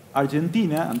one,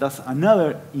 Argentina, and that's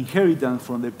another inheritance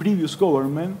from the previous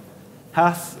government,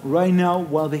 has right now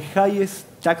one of the highest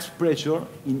tax pressure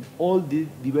in all the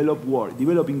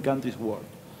developing countries world.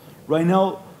 Right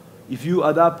now, if you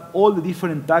adapt all the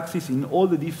different taxes in all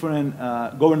the different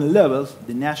government levels,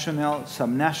 the national,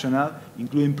 subnational,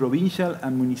 including provincial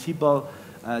and municipal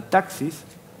taxes,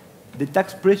 the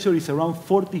tax pressure is around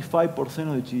 45% of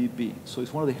the GDP. So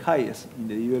it's one of the highest in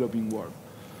the developing world.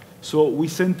 So we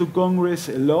sent to Congress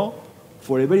a law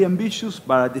for a very ambitious,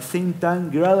 but at the same time,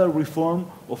 gradual reform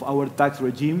of our tax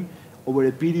regime over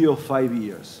a period of 5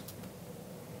 years.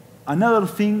 Another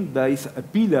thing that is a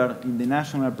pillar in the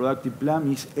National Productive Plan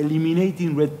is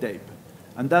eliminating red tape.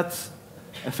 And that's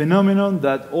a phenomenon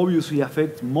that obviously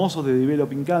affects most of the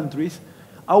developing countries.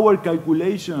 Our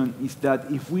calculation is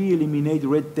that if we eliminate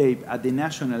red tape at the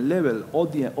national level,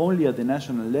 only at the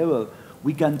national level,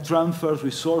 we can transfer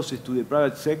resources to the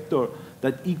private sector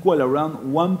that equal around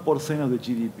 1% of the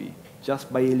GDP,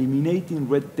 just by eliminating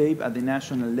red tape at the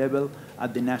national level,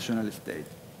 at the national state.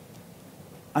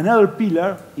 Another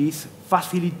pillar is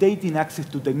facilitating access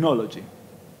to technology.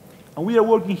 And we are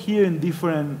working here in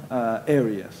different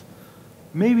areas.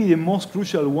 Maybe the most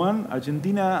crucial one,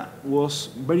 Argentina was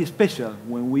very special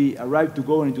when we arrived to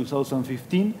government in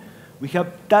 2015. We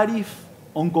have tariff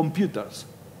on computers.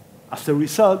 As a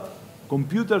result,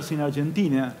 computers in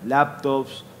Argentina,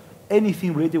 laptops,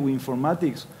 anything related with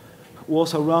informatics,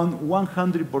 was around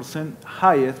 100%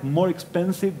 higher, more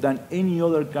expensive than any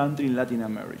other country in Latin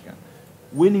America.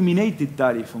 We eliminated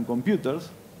tariff on computers.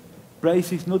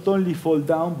 Prices not only fall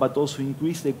down, but also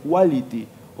increase the quality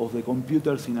of the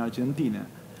computers in Argentina.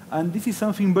 And this is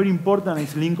something very important, and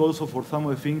it's linked also for some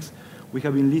of the things we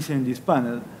have been listening in this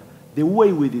panel, the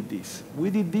way we did this.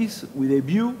 We did this with a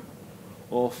view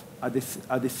of, at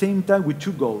the same time, with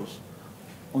 2 goals.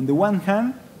 On the one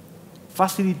hand,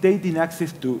 facilitating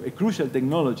access to a crucial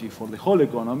technology for the whole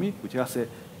economy, which has a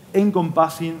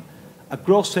encompassing a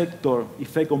cross-sector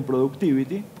effect on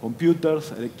productivity,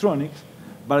 computers, electronics,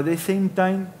 but at the same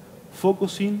time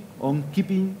focusing on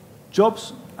keeping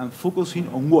jobs and focusing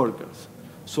on workers.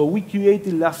 So we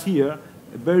created last year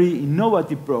a very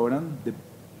innovative program, the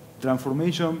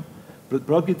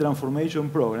Productive Transformation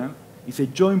Program. It's a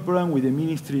joint program with the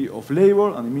Ministry of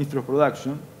Labor and the Ministry of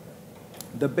Production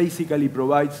that basically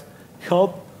provides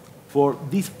help for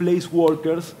displaced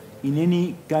workers in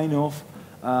any kind of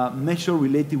measure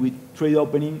related with trade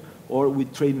opening or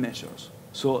with trade measures.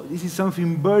 So this is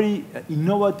something very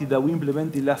innovative that we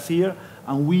implemented last year,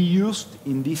 and we used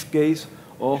in this case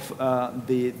of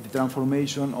the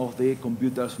transformation of the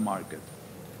computers market.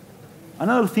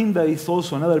 Another thing that is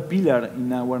also another pillar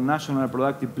in our national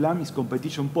productive plan is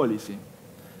competition policy.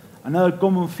 Another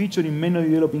common feature in many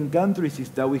developing countries is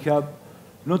that we have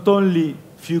not only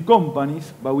few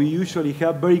companies, but we usually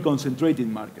have very concentrated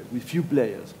market with few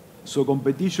players. So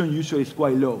competition usually is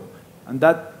quite low. And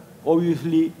that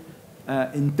obviously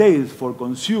entails for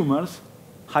consumers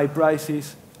high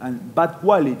prices and bad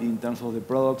quality in terms of the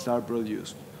products that are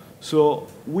produced. So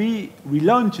we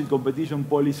relaunched competition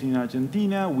policy in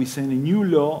Argentina. We sent a new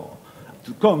law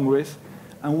to Congress,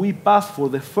 and we passed for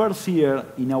the first year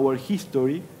in our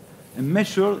history a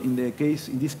measure, in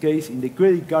this case, in the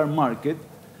credit card market,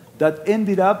 that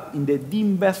ended up in the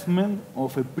divestment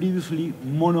of a previously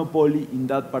monopoly in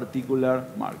that particular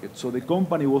market. So the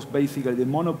company was basically the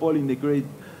monopoly in the credit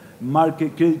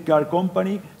card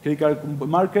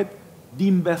market,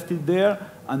 divested there,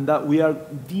 and that we are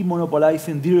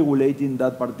demonopolizing, deregulating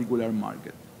that particular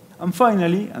market. And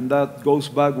finally, and that goes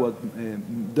back what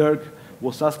Dirk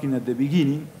was asking at the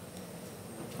beginning,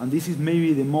 and this is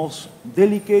maybe the most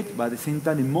delicate, but at the same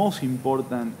time the most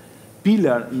important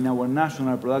pillar in our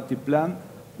national productive plan,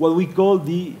 what we call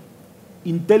the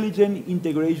intelligent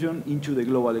integration into the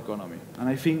global economy. And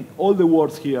I think all the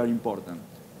words here are important,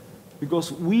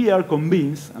 because we are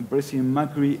convinced, and President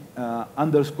Macri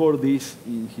underscored this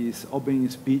in his opening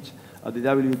speech at the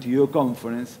WTO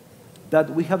conference, that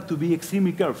we have to be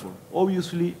extremely careful.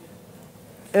 Obviously,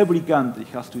 every country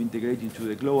has to integrate into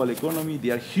the global economy.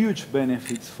 There are huge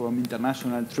benefits from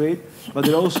international trade, but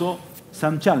there are also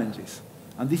some challenges.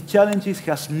 And these challenges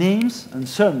have names and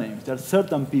surnames. There are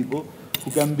certain people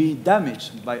who can be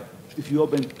damaged by if you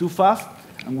open too fast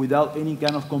and without any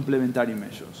kind of complementary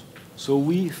measures. So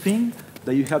we think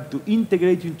that you have to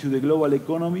integrate into the global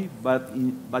economy, but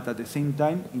at the same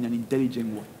time in an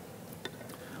intelligent way.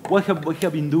 What have we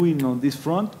been doing on this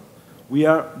front? We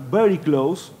are very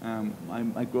close,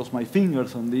 I cross my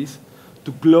fingers on this,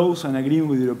 to close an agreement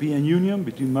with the European Union,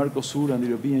 between Mercosur and the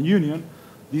European Union.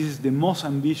 This is the most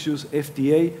ambitious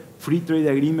FTA, free trade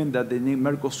agreement, that the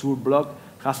Mercosur bloc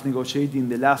has negotiated in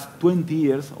the last 20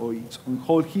 years, or its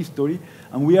whole history,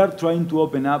 and we are trying to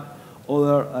open up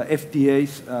other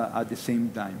FTAs at the same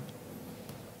time.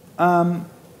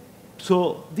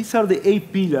 So these are the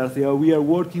 8 pillars that we are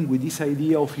working with, this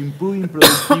idea of improving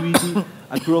productivity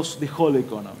across the whole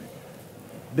economy.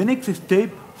 The next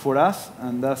step for us,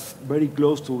 and that's very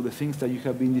close to the things that you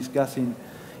have been discussing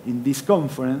in this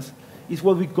conference, is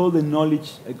what we call the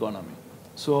knowledge economy.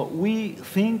 So we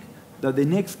think that the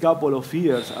next couple of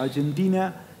years,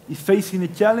 Argentina is facing a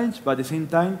challenge, but at the same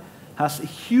time has a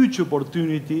huge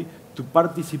opportunity to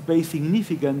participate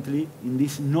significantly in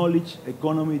this knowledge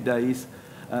economy that is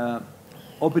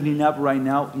opening up right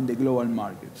now in the global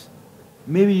markets.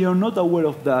 Maybe you're not aware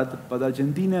of that, but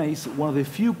Argentina is one of the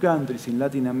few countries in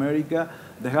Latin America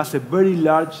that has a very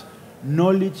large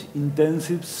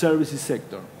knowledge-intensive services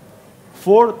sector.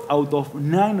 4 out of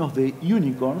 9 of the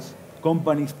unicorns,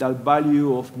 companies that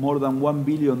value of more than $1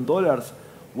 billion,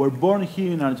 were born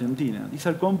here in Argentina. These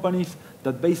are companies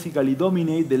that basically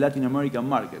dominate the Latin American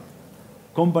market.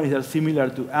 Companies that are similar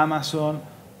to Amazon,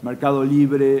 Mercado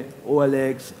Libre,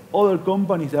 OLX, other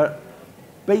companies that are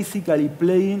basically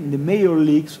playing in the major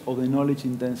leagues of the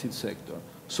knowledge-intensive sector.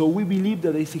 So we believe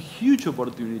that there is a huge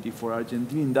opportunity for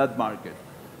Argentina in that market.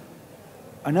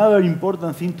 Another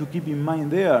important thing to keep in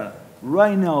mind there,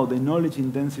 right now the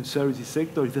knowledge-intensive services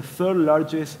sector is the 3rd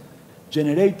largest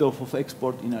generator of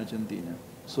export in Argentina.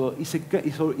 So it's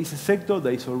a sector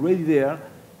that is already there,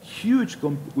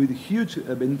 with huge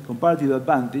comparative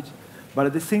advantage, but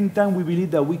at the same time we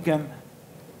believe that we can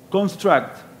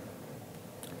construct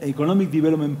economic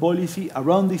development policy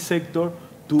around this sector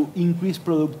to increase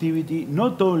productivity,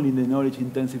 not only in the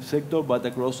knowledge-intensive sector, but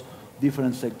across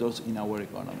different sectors in our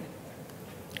economy.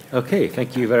 Okay,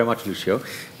 thank you very much, Lucio,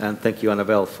 and thank you,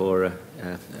 Anabel, for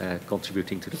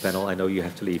contributing to the panel. I know you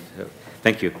have to leave.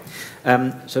 Thank you.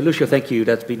 So Lucio, thank you.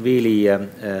 That's been really,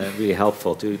 really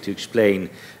helpful to explain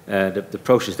the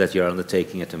process that you're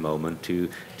undertaking at the moment to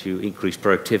increase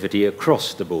productivity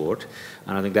across the board.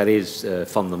 And I think that is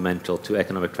fundamental to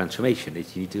economic transformation.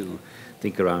 That you need to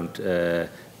think around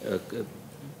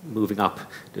moving up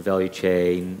the value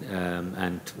chain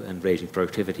and raising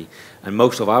productivity. And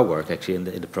most of our work actually in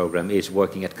the program is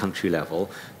working at country level,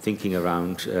 thinking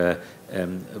around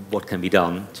what can be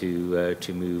done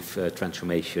to move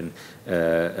transformation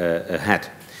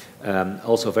ahead.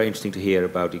 Also very interesting to hear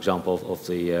about the example of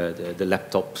the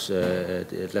laptops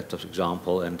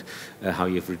example and how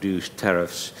you've reduced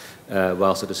tariffs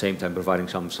whilst at the same time providing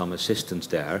some assistance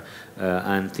there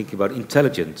and thinking about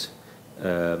intelligent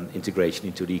integration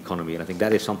into the economy. And I think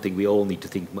that is something we all need to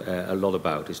think a lot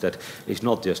about, is that it's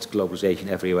not just globalization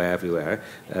everywhere,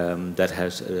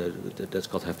 that's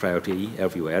got to have priority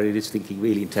everywhere. It is thinking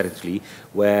really intelligently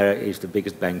where is the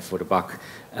biggest bang for the buck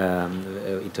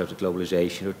in terms of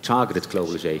globalization, or targeted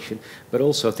globalization, but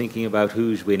also thinking about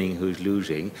who's winning, who's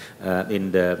losing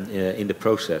in the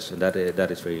process, and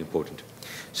that is very important.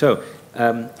 So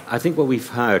I think what we've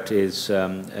heard is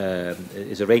a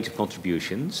range of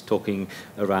contributions talking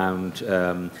around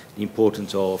the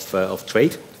importance of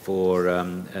trade for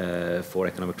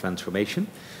economic transformation.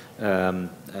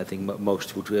 I think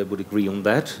most would agree on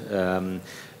that.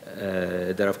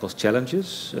 There are, of course,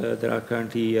 challenges that are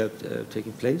currently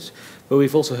taking place. But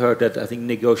we've also heard that I think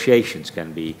negotiations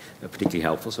can be particularly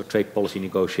helpful. So trade policy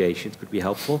negotiations could be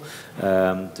helpful.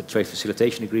 The trade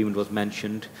facilitation agreement was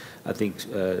mentioned. I think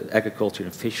agriculture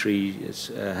and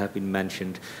fisheries have been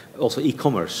mentioned. Also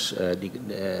e-commerce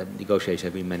negotiations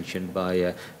have been mentioned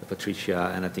by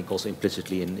Patricia, and I think also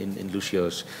implicitly in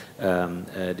Lucio's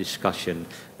discussion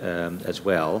as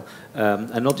well.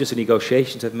 And not just the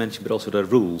negotiations I've mentioned, but also the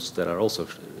rules that are also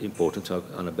important. So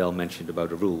Anabel mentioned about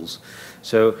the rules.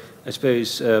 So I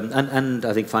suppose, and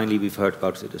I think finally we've heard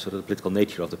about the sort of the political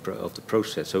nature of the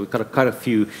process. So we've got quite a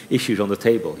few issues on the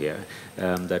table here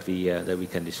that we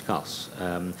can discuss.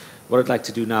 What I'd like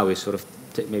to do now is sort of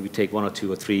maybe take one or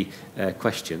two or three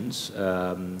questions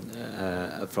from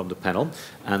the panel,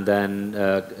 and then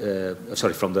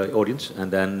from the audience,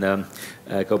 and then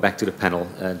go back to the panel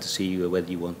and to see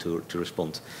whether you want to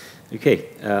respond. Okay,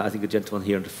 I think the gentleman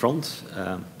here in the front,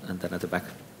 and then at the back.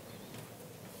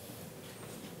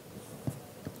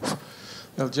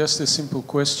 Well, just a simple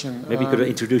question. Maybe you could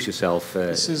introduce yourself.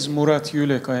 This is Murat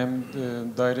Yülek. I am the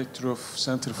Director of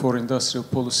Center for Industrial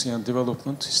Policy and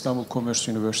Development, Istanbul Commerce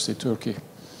University, Turkey.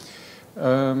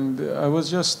 I was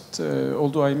just,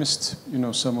 although I missed,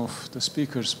 some of the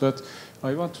speakers, but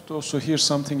I wanted to also hear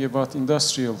something about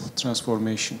industrial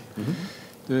transformation. Mm-hmm.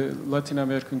 The Latin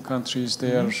American countries,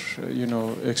 they are,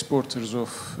 exporters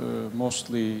of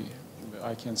mostly,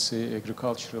 I can say,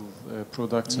 agricultural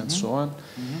products and so on.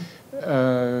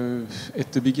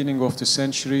 At the beginning of the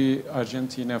century,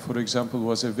 Argentina, for example,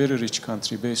 was a very rich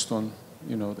country based on,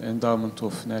 the endowment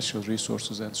of natural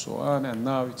resources and so on. And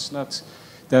now it's not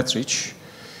that rich.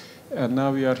 And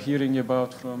now we are hearing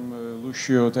about from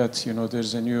Lucio that,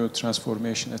 there's a new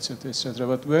transformation, etc., etc.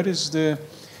 But where is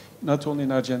not only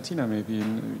in Argentina, maybe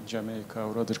in Jamaica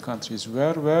or other countries,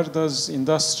 where does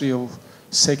industrial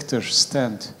sector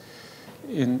stand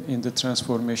in the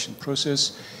transformation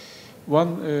process?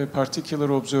 One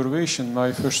particular observation,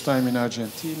 my first time in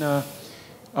Argentina,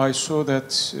 I saw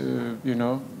that,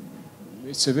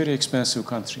 it's a very expensive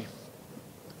country.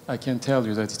 I can tell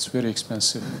you that it's very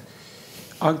expensive,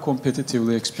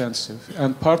 uncompetitively expensive.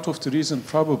 And part of the reason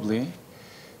probably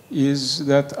is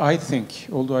that I think,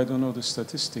 although I don't know the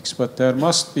statistics, but there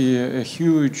must be a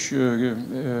huge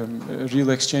real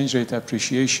exchange rate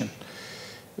appreciation.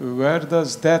 Where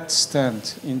does that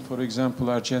stand in, for example,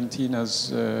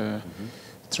 Argentina's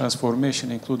transformation,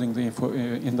 including the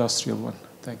industrial one?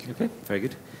 Thank you. Okay, very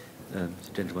good. The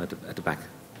gentleman at the back.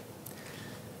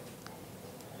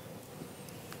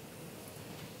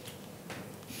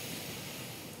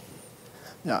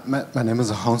 Yeah, my name is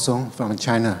Hong Song from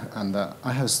China, and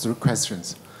I have 3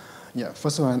 questions. Yeah,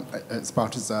 first one is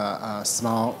about the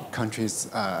small countries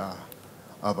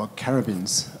of Caribbean,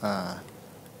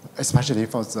 especially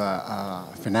for the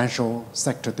financial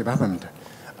sector development.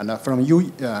 And from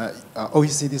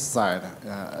OECD side,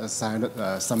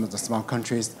 some of the small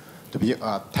countries to be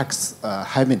tax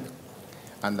haven.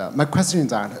 And my question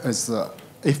is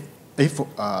if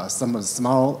some of the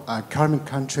small Caribbean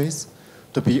countries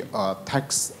to be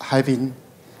tax haven,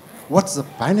 what's the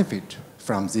benefit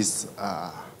from these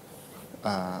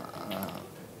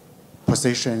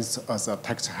positions as a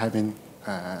tax haven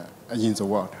in the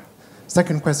world?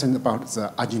 Second question about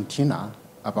the Argentina,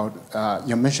 about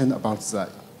you mentioned about the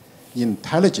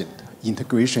intelligent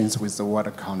integrations with the world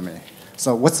economy.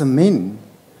 So what's the meaning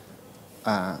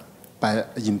by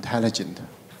intelligent,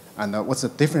 and what's the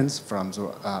difference from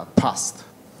the past?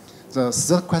 The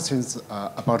third question is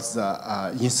about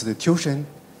the institution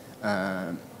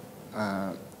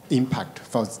impact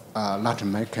for Latin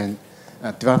American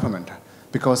development,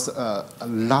 because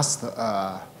last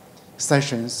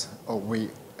sessions we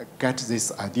get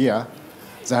this idea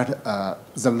that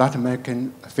the Latin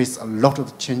American face a lot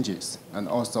of changes, and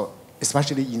also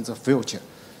especially in the future.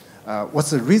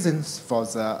 What's the reasons for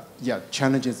the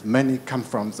challenges? Many come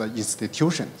from the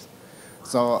institutions.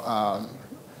 So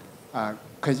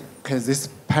can this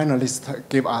panelist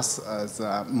give us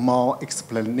the more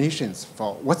explanations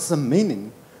for what's the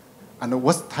meaning and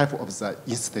what type of the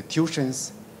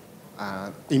institutions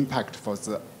impact for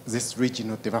this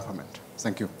regional development?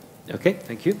 Thank you. Okay,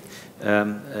 thank you.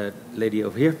 Lady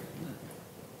over here.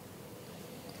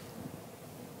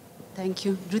 Thank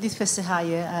you. Judith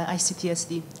Fessehaye,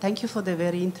 ICTSD. Thank you for the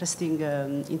very interesting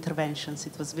interventions.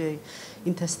 It was very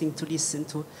interesting to listen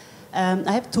to.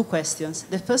 I have two questions.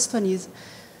 The first one is,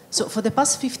 so for the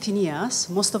past 15 years,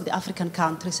 most of the African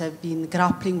countries have been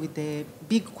grappling with the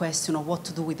big question of what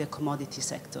to do with the commodity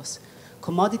sectors.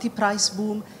 Commodity price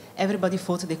boom, everybody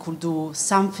thought they could do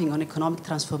something on economic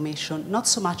transformation, not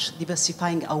so much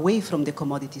diversifying away from the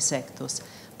commodity sectors,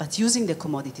 but using the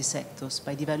commodity sectors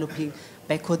by developing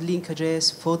backward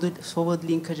linkages, forward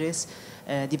linkages,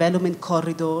 development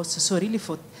corridors. So really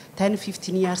for 10,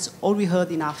 15 years, all we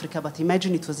heard in Africa, but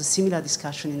imagine it was a similar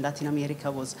discussion in Latin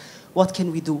America, was what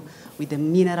can we do with the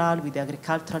mineral, with the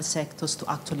agricultural sectors to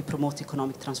actually promote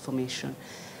economic transformation.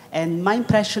 And my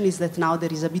impression is that now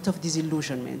there is a bit of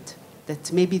disillusionment,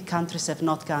 that maybe countries have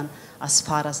not gone as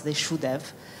far as they should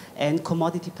have, and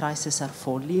commodity prices are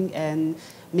falling, and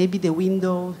maybe the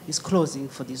window is closing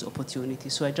for these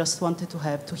opportunities. So I just wanted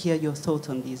to hear your thought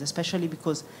on this, especially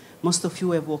because most of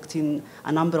you have worked in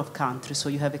a number of countries, so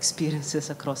you have experiences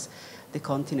across the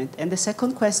continent. And the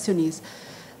second question is,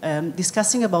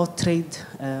 discussing about trade,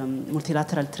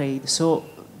 multilateral trade. So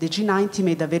the G90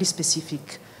 made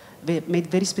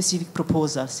very specific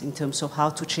proposals in terms of how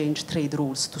to change trade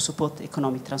rules to support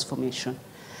economic transformation.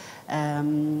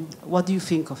 What do you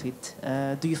think of it?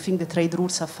 Do you think the trade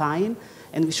rules are fine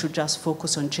and we should just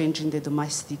focus on changing the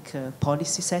domestic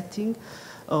policy setting?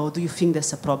 Or do you think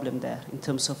there's a problem there in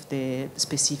terms of the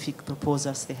specific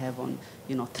proposals they have on,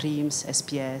 TRIMS,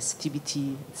 SPS,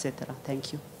 TBT, etc.?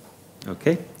 Thank you.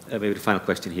 Okay, maybe the final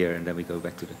question here, and then we go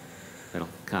back to the panel.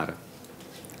 Kara.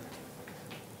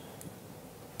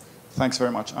 Thanks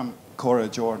very much. I'm Kåre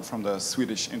Jorn from the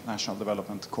Swedish International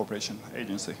Development Cooperation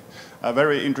Agency. A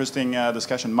very interesting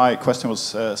discussion. My question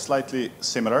was slightly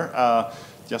similar.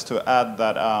 Just to add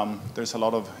that there's a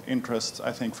lot of interest,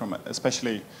 I think, from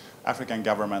especially African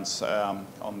governments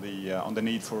on the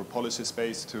need for policy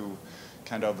space to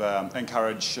kind of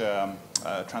encourage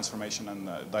transformation and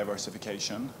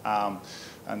diversification.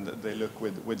 And they look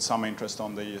with some interest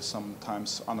on the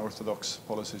sometimes unorthodox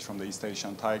policies from the East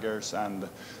Asian tigers, and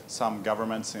some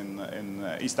governments in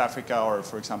East Africa, or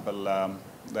for example,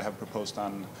 they have proposed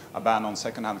a ban on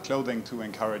second-hand clothing to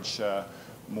encourage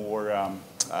more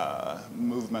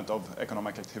movement of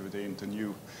economic activity into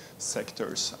new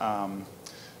sectors.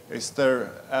 Is there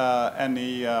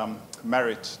any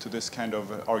merit to this kind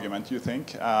of argument, you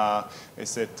think?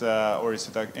 Is it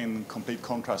in complete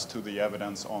contrast to the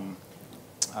evidence on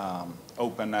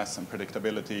openness and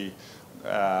predictability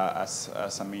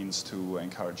as a means to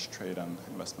encourage trade and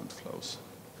investment flows?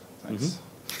 Thanks. Mm-hmm.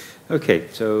 Okay,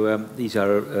 so these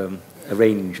are a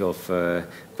range of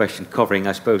questions covering,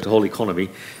 I suppose, the whole economy.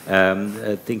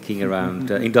 Thinking around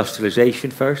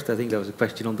industrialization first, I think there was a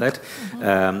question on that.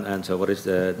 Mm-hmm. And so what is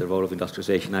the role of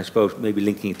industrialization? I suppose maybe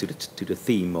linking it to the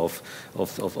theme of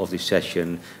this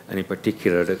session, and in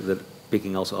particular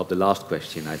picking also up the last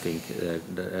question, I think,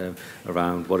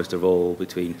 around what is the role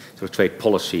between sort of trade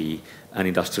policy and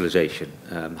industrialization.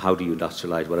 How do you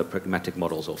industrialize? What are pragmatic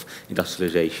models of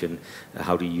industrialization?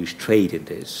 How do you use trade in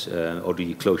this? Or do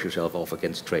you close yourself off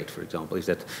against trade, for example? Is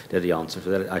that the answer? So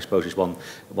that, I suppose, is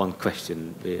one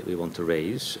question we want to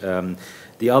raise.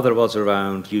 The other was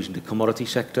around using the commodity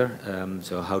sector.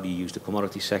 So how do you use the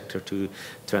commodity sector to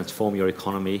transform your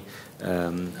economy?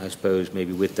 I suppose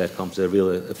maybe with that comes a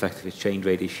real effective exchange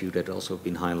rate issue that also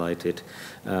been highlighted.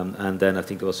 And then I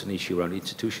think there was an issue around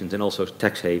institutions and also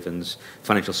tax havens,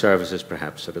 financial services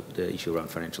perhaps, so the issue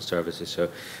around financial services. So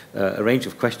a range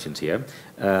of questions here.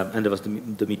 And there was the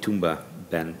Mitumba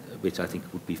ban, which I think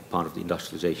would be part of the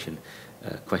industrialization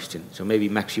question. So maybe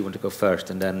Max, you want to go first,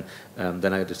 and then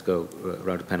I just go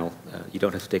around the panel. You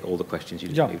don't have to take all the questions. You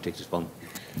just maybe take just one.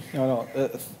 No,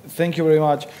 thank you very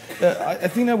much. I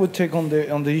think I would take on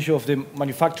the issue of the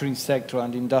manufacturing sector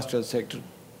and the industrial sector.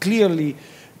 Clearly,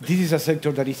 this is a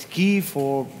sector that is key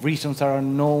for reasons that are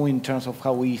known in terms of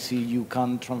how easy you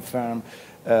can transfer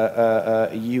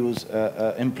use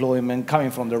employment coming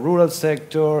from the rural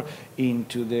sector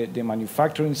into the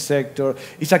manufacturing sector.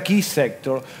 It's a key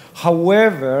sector.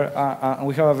 However, and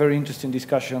we have a very interesting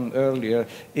discussion earlier,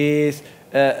 is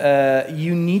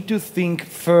you need to think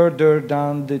further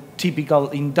than the typical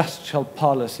industrial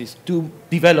policies to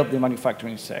develop the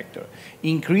manufacturing sector.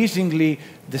 Increasingly,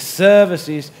 the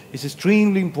services is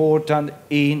extremely important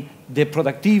in the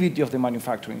productivity of the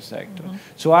manufacturing sector. Mm-hmm.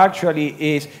 So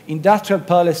actually, industrial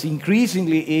policy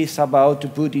increasingly is about to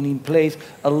put in place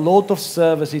a lot of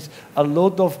services, a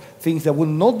lot of things that will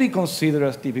not be considered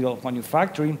as typical of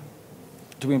manufacturing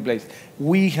to be in place.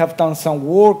 We have done some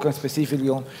work specifically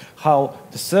on how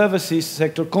the services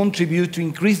sector contribute to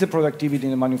increase the productivity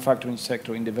in the manufacturing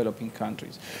sector in developing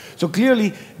countries. So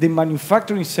clearly, the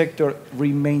manufacturing sector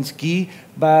remains key,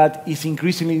 but it's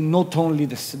increasingly not only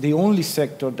the only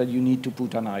sector that you need to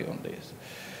put an eye on this.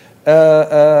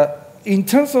 In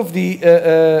terms of the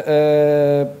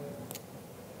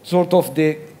sort of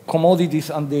the commodities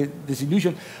and the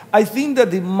distribution, I think that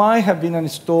there might have been a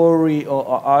story,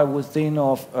 or I was thinking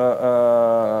of,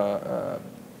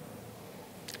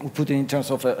 we put it in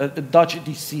terms of a Dutch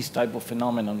disease type of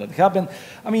phenomenon that happened.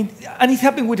 I mean, and it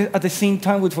happened at the same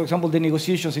time with, for example, the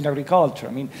negotiations in agriculture.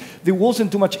 I mean, there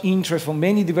wasn't too much interest from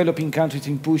many developing countries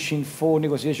in pushing for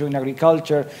negotiation in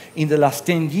agriculture in the last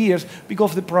 10 years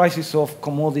because the prices of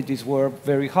commodities were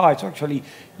very high. So actually,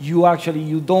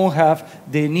 you don't have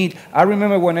the need. I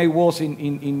remember when I was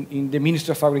in the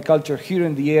Ministry of Agriculture here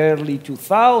in the early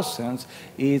 2000s,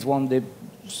 is when the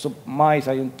mice,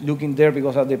 I'm looking there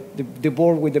because of the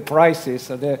board with the prices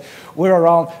were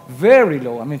around very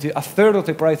low. I mean, a third of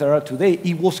the price that are today.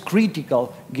 It was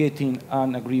critical getting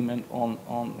an agreement on.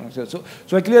 So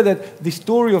it's clear that the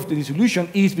story of the dissolution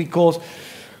is because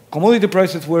commodity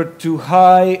prices were too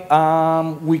high.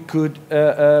 We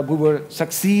were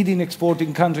succeeding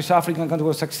exporting countries. African countries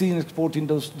were succeeding exporting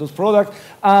those products,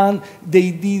 and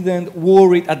they didn't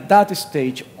worry at that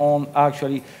stage on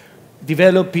actually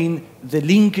developing the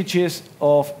linkages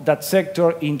of that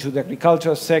sector into the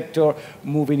agricultural sector,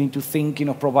 moving into thinking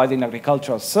of providing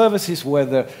agricultural services,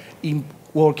 whether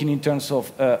working in terms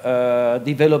of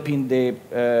developing the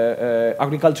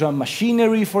agricultural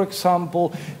machinery, for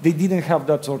example. They didn't have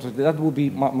that sort of, that would be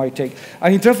my take.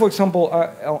 And in terms, for example,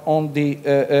 on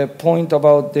the point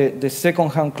about the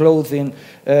second-hand clothing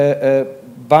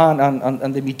ban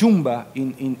and the mitumba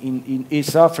in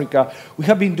East Africa, we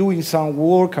have been doing some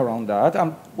work around that.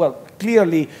 And, well,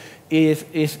 clearly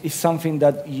is something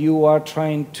that you are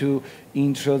trying to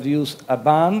introduce a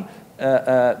ban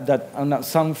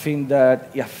something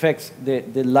that affects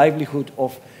the livelihood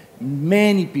of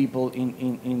many people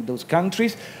in those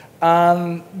countries,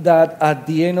 and that at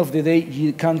the end of the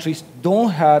day, countries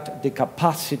don't have the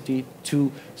capacity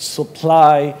to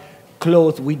supply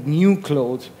clothes with new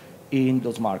clothes in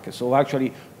those markets. So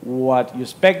actually, what you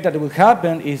expect that will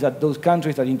happen is that those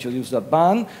countries that introduce that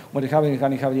ban, when they have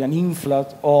an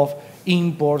influx of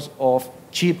imports of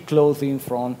cheap clothing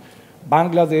from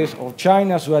Bangladesh or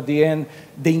China, so at the end,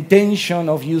 the intention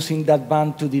of using that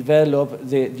ban to develop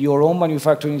your own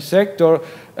manufacturing sector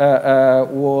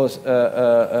was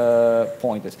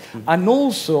pointless. And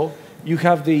also, you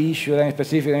have the issue, and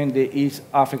specifically in the East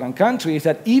African countries,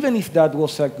 that even if that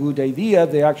was a good idea,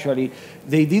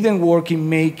 they didn't work in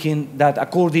making that a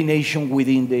coordination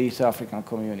within the East African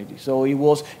community. So it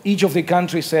was, each of the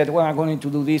countries said, well, I'm going to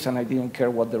do this, and I didn't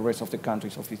care what the rest of the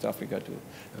countries of East Africa do.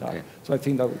 Okay. So I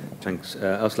think that would be... Thanks.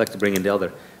 I would like to bring in the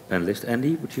other panelists.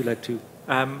 Andy, would you like to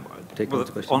take on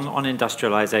the questions? On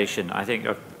industrialization, I think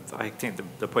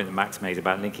the point that Max made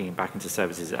about linking it back into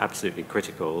services is absolutely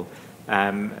critical.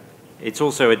 It's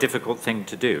also a difficult thing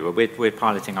to do. We're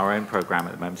piloting our own program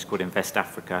at the moment. It's called Invest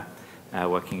Africa,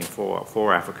 working in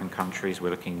four African countries. We're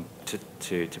looking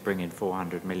to bring in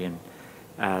 $400 million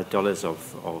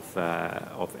of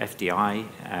FDI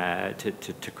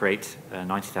to create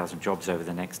 90,000 jobs over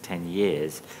the next 10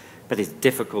 years. But it's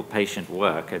difficult, patient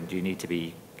work, and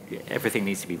everything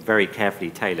needs to be very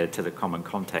carefully tailored to the common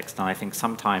context. And I think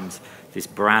sometimes this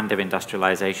brand of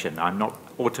industrialization, I'm not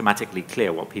automatically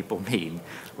clear what people mean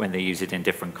when they use it in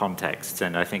different contexts.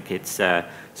 And I think it's, so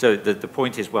the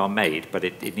point is well made, but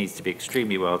it needs to be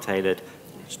extremely well tailored.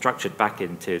 structured back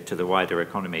into the wider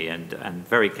economy, and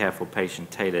very careful, patient,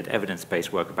 tailored,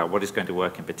 evidence-based work about what is going to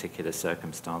work in particular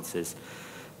circumstances.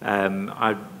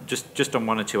 Just on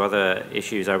one or two other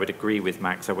issues, I would agree with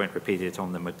Max. I won't repeat it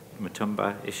on the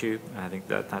Mutumba issue. I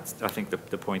think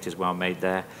the point is well made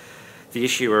there. The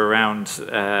issue around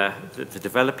the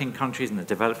developing countries and the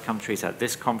developed countries at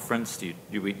this conference,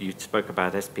 you spoke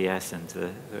about SPS and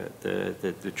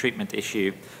the treatment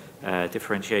issue,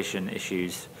 differentiation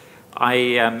issues.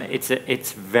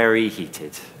 It's very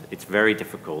heated. It's very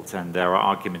difficult, and there are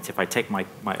arguments. If I take my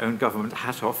own government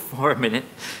hat off for a minute,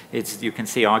 you can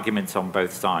see arguments on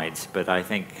both sides. But I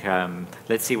think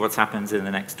let's see what happens in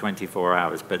the next 24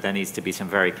 hours. But there needs to be some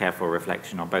very careful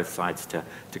reflection on both sides to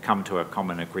come to a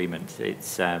common agreement.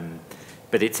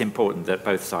 But it's important that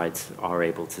both sides are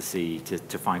able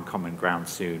to find common ground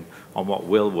soon on what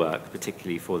will work,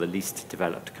 particularly for the least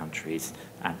developed countries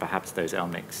and perhaps those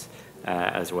LMICs.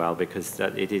 As well, because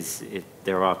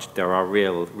there are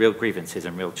real grievances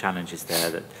and real challenges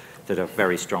there that are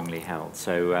very strongly held.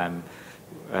 So,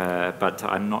 but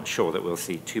I'm not sure that we'll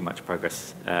see too much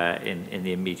progress in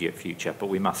the immediate future. But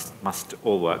we must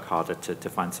all work harder to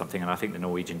find something. And I think the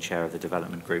Norwegian chair of the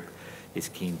development group is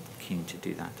keen to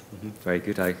do that. Mm-hmm. Very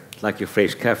good. I like your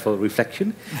phrase, careful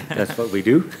reflection. That's what we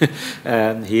do.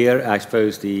 Here, I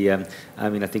suppose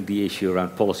I think the issue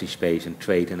around policy space and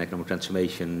trade and economic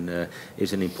transformation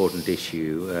is an important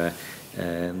issue.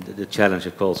 The challenge,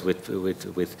 of course,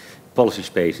 with policy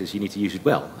space is you need to use it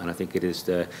well, and I think it is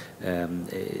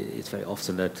it's very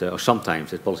often that, or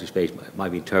sometimes, that policy space might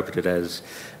be interpreted as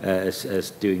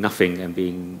doing nothing and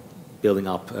building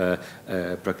up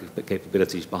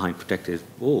capabilities behind protective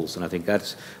walls, and I think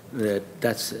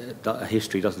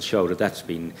history doesn't show that that's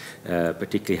been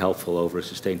particularly helpful over a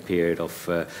sustained period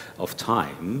of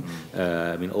time.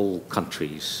 I mean, all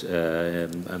countries, so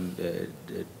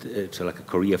like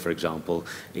Korea, for example,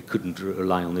 it couldn't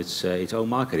rely on its own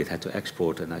market; it had to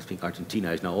export, and I think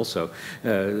Argentina is now also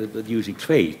using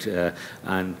trade,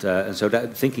 and so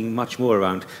that thinking much more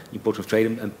around the importance of trade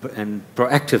and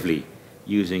proactively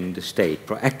using the state,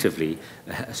 proactively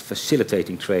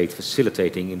facilitating trade,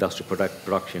 facilitating industrial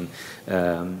production,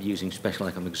 using special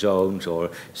economic zones or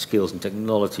skills and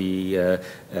technology or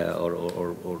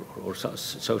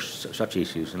such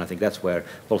issues. And I think that's where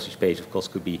policy space, of course,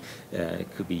 could be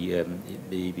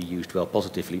used well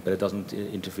positively, but it doesn't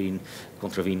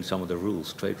contravene some of the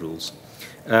rules, trade rules.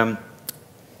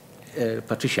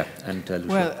 Patricia and Lucio.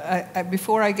 Well,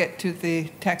 before I get to the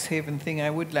tax haven thing, I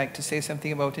would like to say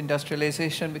something about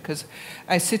industrialization, because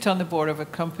I sit on the board of a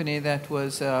company that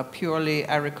was a purely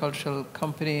agricultural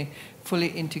company, fully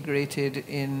integrated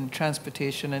in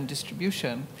transportation and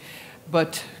distribution.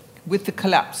 But with the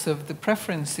collapse of the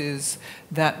preferences,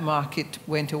 that market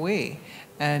went away.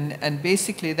 And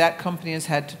basically, that company has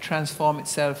had to transform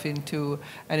itself into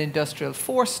an industrial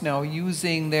force now,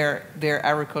 using their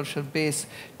agricultural base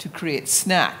to create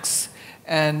snacks.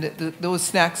 And those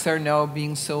snacks are now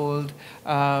being sold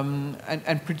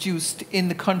and produced in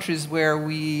the countries where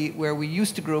we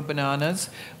used to grow bananas.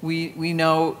 We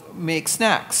now make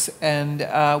snacks, and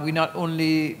we not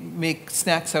only make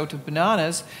snacks out of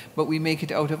bananas, but we make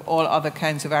it out of all other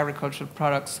kinds of agricultural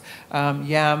products,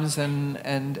 yams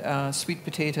and sweet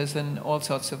potatoes and all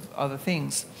sorts of other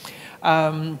things.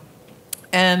 And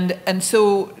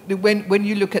so when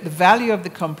you look at the value of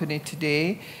the company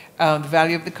today, the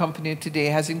value of the company today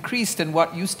has increased, and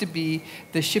what used to be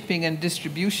the shipping and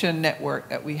distribution network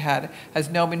that we had has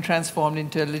now been transformed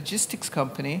into a logistics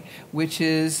company, which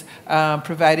is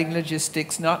providing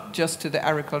logistics not just to the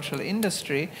agricultural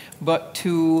industry, but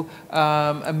to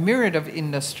a myriad of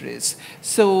industries.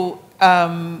 So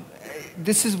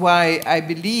this is why I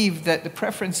believe that the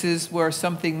preferences were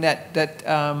something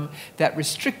that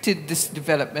restricted this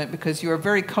development, because you are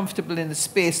very comfortable in the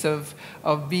space of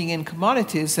being in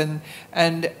commodities, and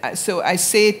so I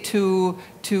say to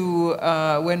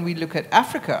when we look at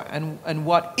Africa and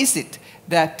what is it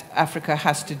that Africa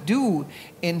has to do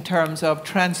in terms of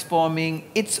transforming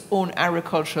its own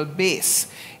agricultural base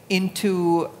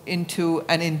into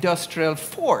an industrial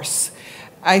force.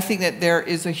 I think that there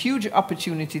is a huge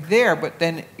opportunity there, but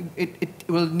then it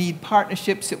will need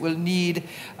partnerships, it will need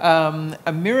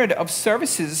a myriad of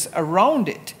services around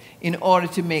it in order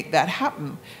to make that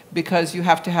happen, because you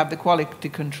have to have the quality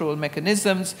control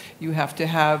mechanisms, you have to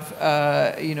have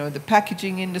the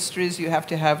packaging industries, you have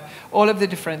to have all of the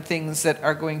different things that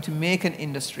are going to make an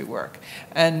industry work.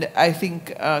 And I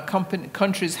think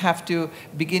countries have to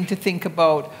begin to think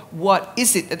about, what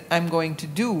is it that I'm going to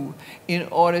do in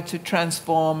order to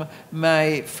transform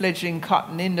my fledgling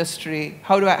cotton industry?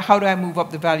 How do I move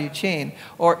up the value chain?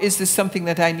 Or is this something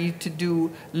that I need to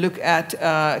do, look at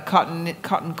cotton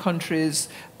countries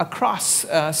across,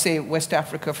 say, West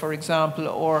Africa, for example,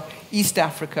 or East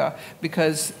Africa,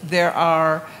 because there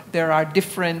are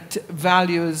different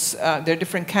values, there are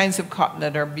different kinds of cotton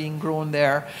that are being grown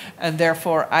there, and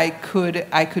therefore I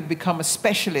could become a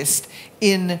specialist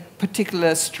in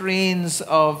particular strains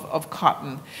of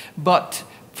cotton. But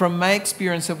from my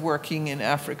experience of working in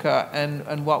Africa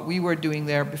and what we were doing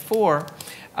there before,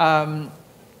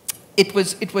 it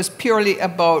was purely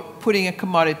about putting a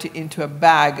commodity into a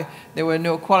bag. There were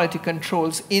no quality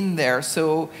controls in there,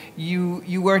 so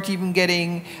you weren't even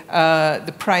getting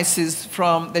the prices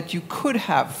that you could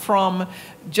have from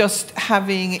just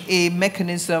having a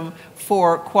mechanism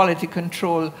for quality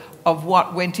control of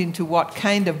what went into what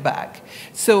kind of bag.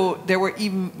 So there were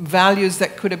even values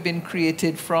that could have been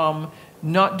created from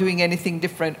not doing anything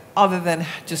different other than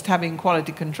just having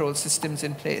quality control systems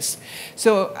in place.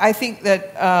 So I think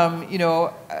that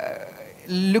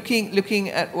looking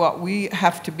at what we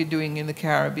have to be doing in the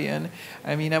Caribbean,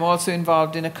 I mean, I'm also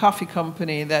involved in a coffee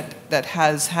company that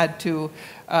has had to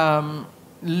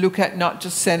look at not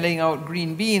just sending out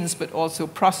green beans, but also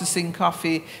processing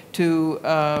coffee to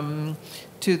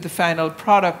the final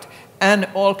product, and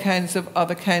all kinds of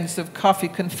other kinds of coffee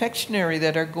confectionery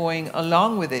that are going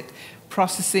along with it.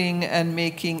 Processing and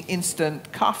making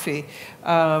instant coffee,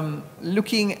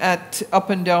 looking at up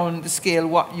and down the scale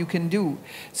what you can do.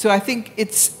 So I think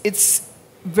it's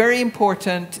very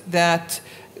important that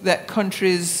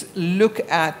countries look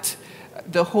at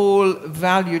the whole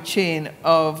value chain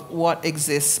of what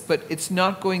exists, but it's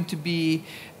not going to be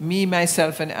me,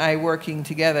 myself, and I working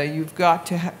together. You've got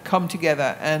to come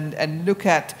together and look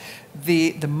at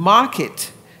the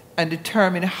market and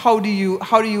determine how do you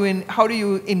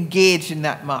engage in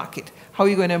that market? How are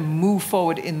you going to move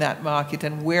forward in that market,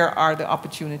 and where are the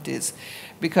opportunities?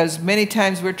 Because many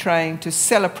times we're trying to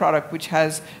sell a product which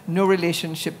has no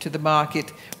relationship to the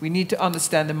market. We need to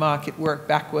understand the market, work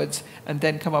backwards, and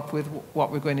then come up with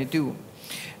what we're going to do.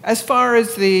 As far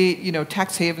as the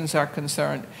tax havens are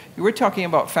concerned, you were talking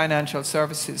about financial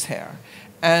services here.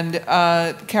 And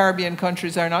Caribbean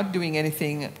countries are not doing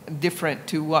anything different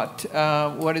to what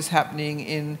is happening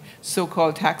in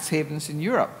so-called tax havens in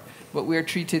Europe, but we're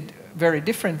treated very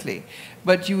differently.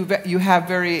 But you have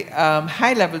very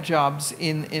high-level jobs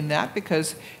in that,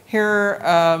 because here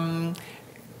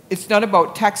it's not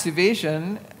about tax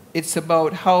evasion; it's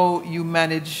about how you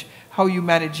manage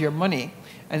your money.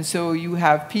 And so you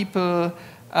have people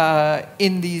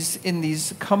in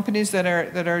these companies that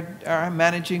are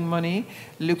managing money,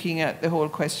 looking at the whole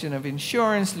question of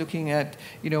insurance, looking at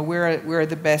where are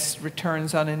the best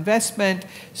returns on investment.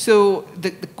 So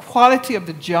the quality of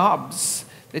the jobs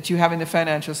that you have in the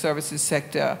financial services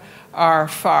sector are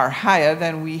far higher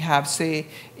than we have, say,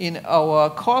 in our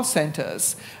call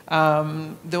centers.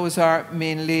 Those are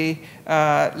mainly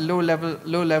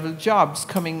low-level jobs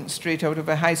coming straight out of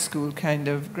a high school kind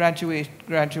of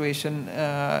graduation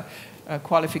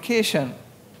qualification.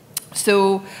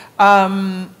 So,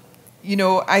 I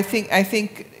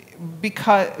think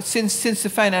because since the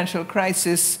financial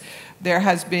crisis, there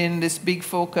has been this big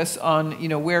focus on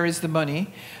where is the money.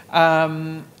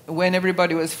 When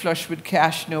everybody was flush with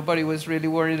cash, nobody was really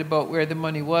worried about where the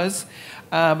money was.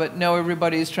 But now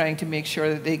everybody is trying to make sure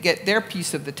that they get their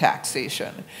piece of the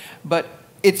taxation. But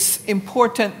it's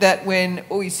important that when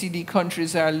OECD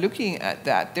countries are looking at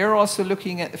that, they're also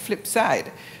looking at the flip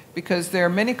side. Because there are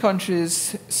many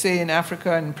countries, say in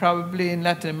Africa and probably in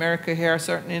Latin America here,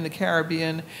 certainly in the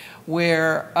Caribbean,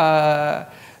 where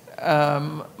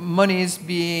money is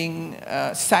being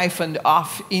siphoned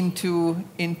off into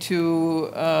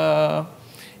the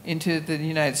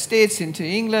United States, into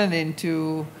England,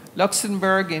 into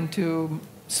Luxembourg, into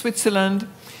Switzerland.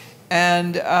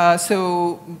 And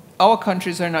so our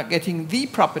countries are not getting the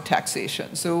proper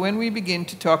taxation. So when we begin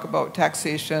to talk about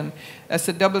taxation, that's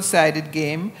a double-sided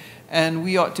game, and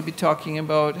we ought to be talking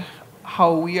about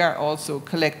how we are also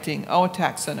collecting our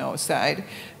tax on our side,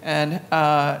 and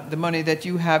the money that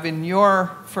you have in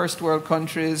your first world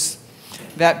countries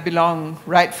that belong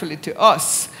rightfully to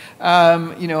us,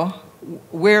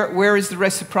 where is the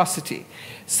reciprocity?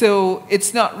 So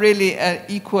it's not really an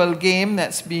equal game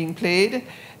that's being played.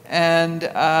 And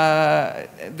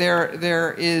there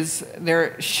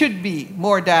should be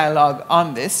more dialogue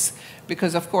on this,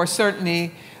 because of course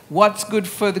certainly what's good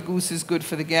for the goose is good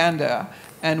for the gander,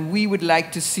 and we would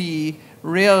like to see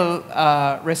real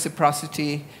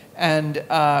reciprocity and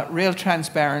real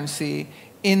transparency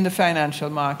in the financial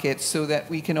markets so that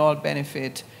we can all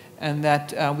benefit and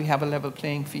that we have a level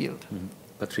playing field. Mm-hmm.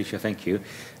 Patricia, thank you.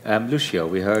 Lucio,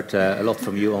 we heard a lot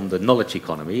from you on the knowledge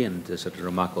economy and sort of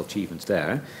remarkable achievements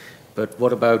there. But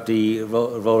what about the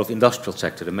role of industrial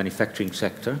sector, the manufacturing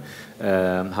sector?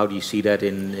 How do you see that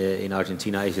in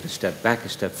Argentina? Is it a step back, a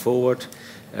step forward?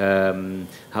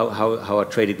 How are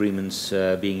trade agreements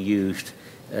being used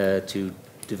to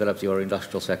develop your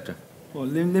industrial sector? Well,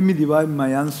 let me divide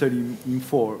my answer in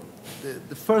four.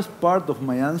 The first part of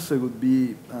my answer would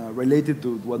be related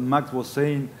to what Max was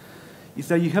saying, is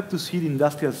that you have to see the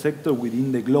industrial sector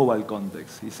within the global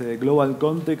context. It's a global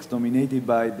context dominated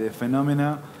by the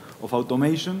phenomena of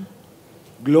automation,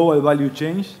 global value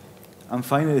change, and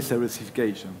finally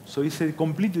diversification. So it's a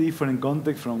completely different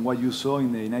context from what you saw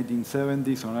in the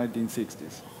 1970s or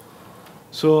 1960s.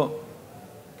 So,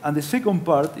 and the second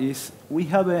part is we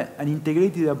have an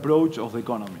integrated approach of the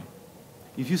economy.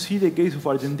 If you see the case of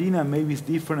Argentina, maybe it's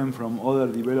different from other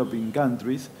developing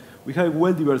countries. We have a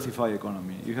well-diversified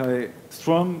economy. You have a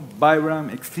strong,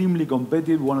 vibrant, extremely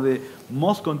competitive, one of the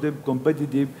most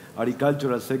competitive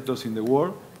agricultural sectors in the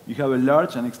world. You have a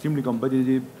large and extremely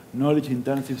competitive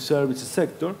knowledge-intensive services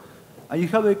sector. And you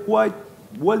have a quite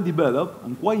well-developed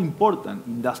and quite important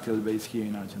industrial base here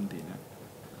in Argentina.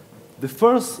 The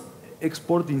first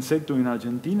exporting sector in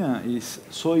Argentina is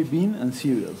soybean and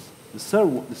cereals. The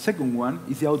second one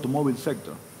is the automobile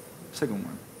sector. Second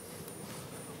one.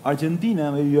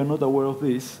 Argentina, maybe you are not aware of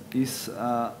this, is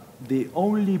the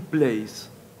only place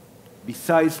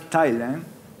besides Thailand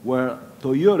where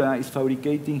Toyota is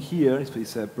fabricating here, is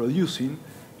producing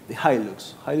the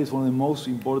Hilux. Hilux is one of the most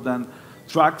important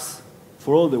trucks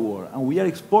for all the world. And we are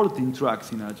exporting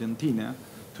trucks in Argentina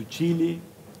to Chile,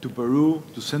 to Peru,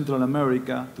 to Central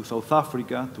America, to South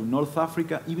Africa, to North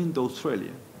Africa, even to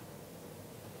Australia.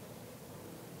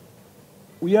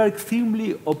 We are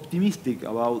extremely optimistic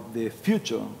about the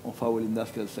future of our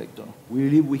industrial sector. We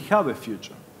believe we have a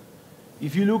future.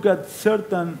 If you look at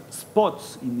certain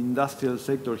spots in the industrial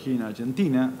sector here in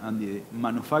Argentina, and the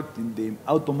manufacturing, the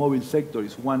automobile sector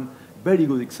is one very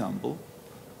good example.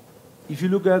 If you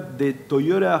look at the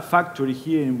Toyota factory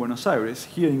here in Buenos Aires,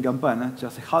 here in Campana,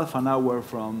 just a half an hour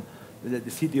from the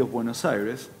city of Buenos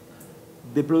Aires,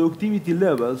 the productivity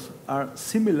levels are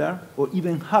similar or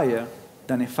even higher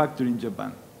than a factory in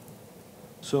Japan.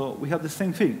 So we have the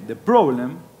same thing. The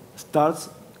problem starts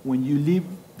when you leave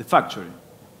the factory.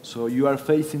 So you are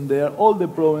facing there all the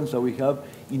problems that we have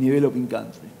in a developing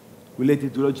country,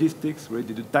 related to logistics,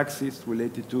 related to taxes,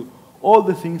 related to all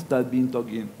the things that I've been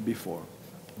talking before.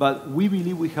 But we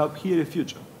believe we have here a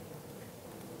future.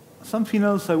 Something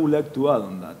else I would like to add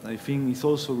on that, I think is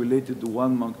also related to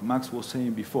what Max was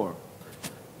saying before.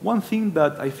 One thing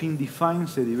that I think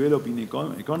defines a developing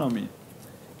economy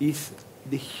is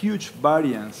the huge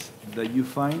variance that you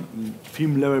find in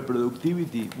firm-level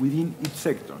productivity within each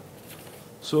sector.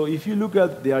 So if you look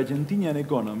at the Argentinian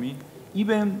economy,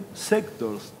 even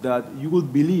sectors that you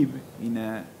would believe in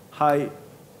a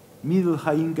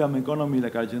middle-high income economy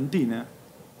like Argentina,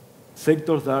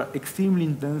 sectors that are extremely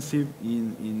intensive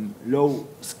in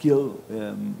low-skill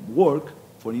work,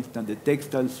 for instance, the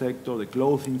textile sector, the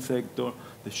clothing sector,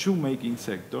 the shoemaking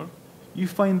sector, you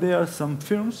find there some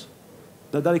firms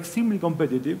that are extremely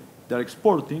competitive, they're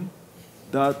exporting,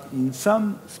 that in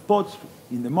some spots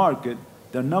in the market,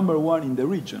 they're number one in the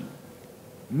region.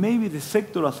 Maybe the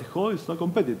sector as a whole is not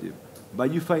competitive,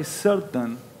 but you find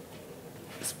certain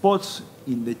spots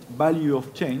in the value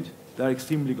of change that are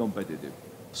extremely competitive.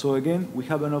 So again, we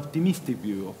have an optimistic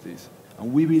view of this.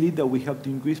 And we believe that we have to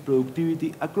increase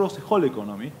productivity across the whole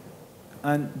economy,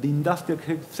 and the industrial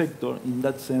sector, in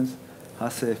that sense,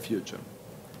 has a future.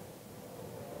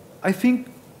 I think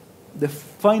the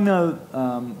final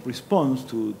response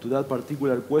to that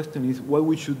particular question is what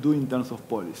we should do in terms of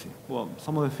policy. Well,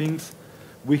 some of the things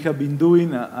we have been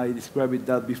doing, I described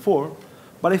that before,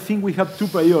 but I think we have two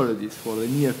priorities for the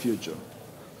near future.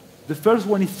 The first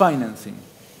one is financing.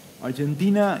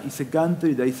 Argentina is a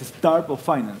country that is starved of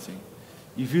financing.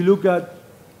 If you look at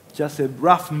just a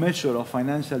rough measure of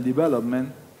financial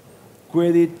development,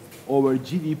 credit over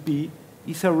GDP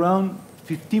is around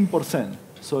 15%.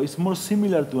 So it's more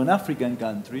similar to an African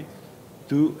country,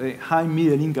 to a high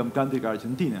middle income country like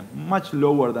Argentina, much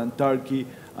lower than Turkey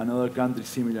and other countries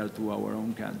similar to our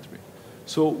own country.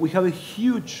 So we have a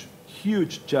huge,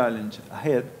 huge challenge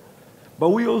ahead, But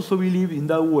we also believe in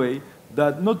that way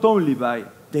that not only by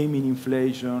taming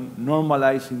inflation,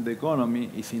 normalizing the economy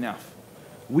is enough.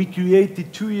 We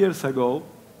created 2 years ago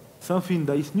something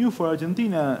that is new for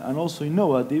Argentina and also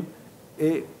innovative,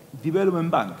 a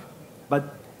development bank,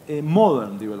 but a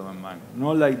modern development bank,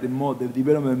 not like the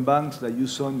development banks that you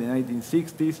saw in the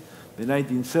 1960s, the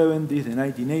 1970s, the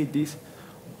 1980s.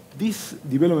 This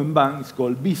development bank is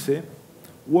called Vice,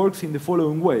 works in the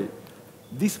following way.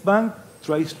 This bank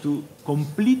tries to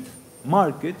complete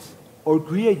markets or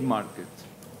create markets,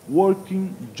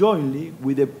 working jointly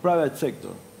with the private sector,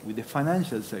 with the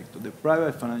financial sector, the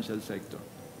private financial sector.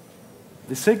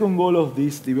 The second goal of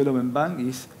this development bank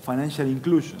is financial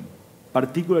inclusion,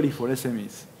 particularly for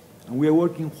SMEs. And we are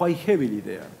working quite heavily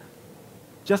there.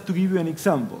 Just to give you an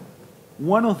example,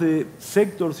 one of the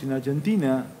sectors in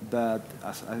Argentina that,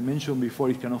 as I mentioned before,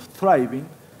 is kind of thriving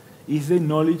is the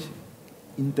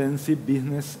knowledge-intensive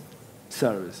business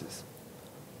services.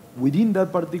 Within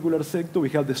that particular sector, we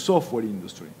have the software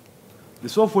industry. The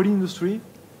software industry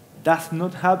does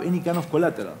not have any kind of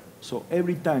collateral. So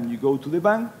every time you go to the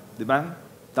bank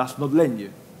does not lend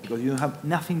you because you don't have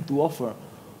nothing to offer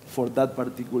for that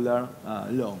particular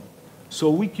loan. So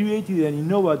we created an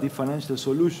innovative financial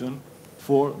solution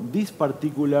for this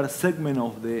particular segment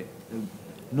of the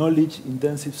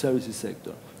knowledge-intensive services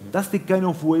sector. That's the kind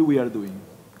of way we are doing.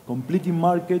 Completing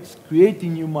markets,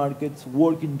 creating new markets,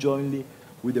 working jointly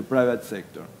with the private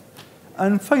sector.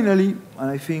 And finally,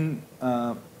 and I think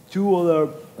two other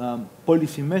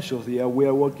policy measures there we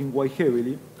are working quite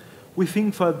heavily. We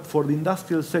think that for the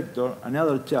industrial sector,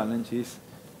 another challenge is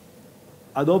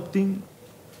adopting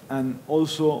and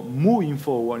also moving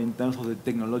forward in terms of the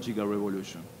technological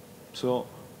revolution. So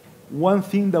one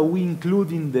thing that we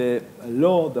include in the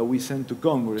law that we sent to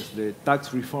Congress, the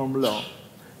tax reform law,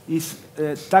 is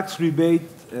a tax rebate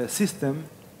system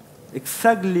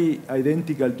exactly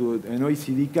identical to an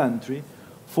OECD country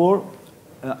for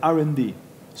R&D.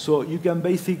 So you can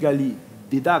basically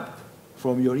deduct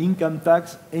from your income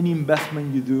tax any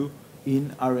investment you do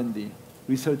in R&D,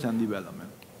 research and development.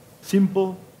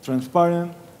 Simple,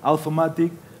 transparent,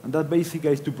 automatic, and that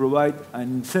basically is to provide an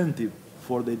incentive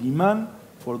for the demand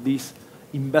for this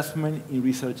investment in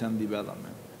research and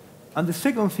development. And the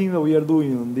second thing that we are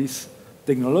doing on this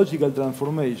technological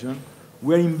transformation,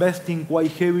 we are investing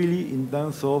quite heavily in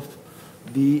terms of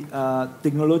the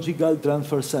technological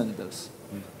transfer centers.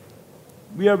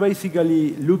 We are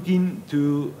basically looking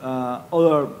to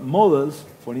other models,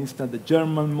 for instance, the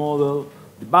German model,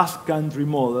 the Basque Country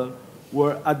model,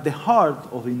 where at the heart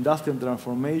of the industrial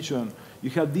transformation, you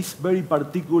have this very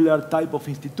particular type of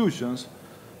institutions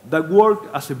that work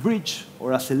as a bridge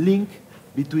or as a link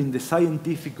between the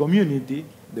scientific community,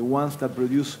 the ones that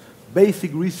produce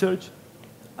basic research,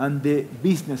 and the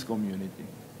business community.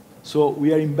 So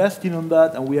we are investing on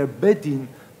that, and we are betting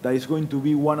that it's going to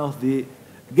be one of the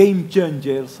game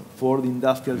changers for the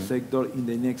industrial sector in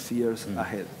the next years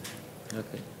ahead.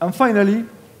 Okay. And finally,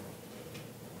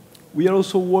 we are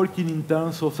also working in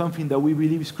terms of something that we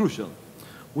believe is crucial.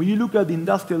 When you look at the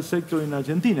industrial sector in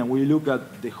Argentina, when you look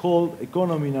at the whole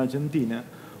economy in Argentina,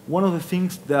 one of the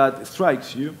things that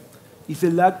strikes you is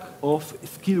the lack of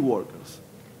skilled workers.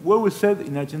 Where we said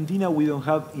in Argentina we don't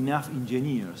have enough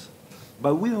engineers,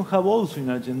 but we don't have also in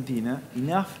Argentina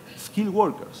enough skilled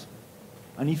workers.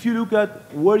 And if you look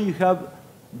at where you have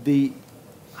the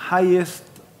highest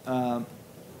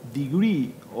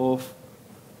degree of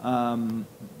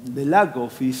the lack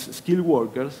of these skilled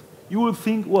workers, you will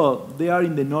think, well, they are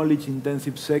in the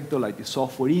knowledge-intensive sector, like the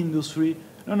software industry.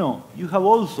 No, you have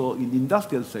also in the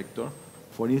industrial sector,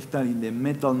 for instance, in the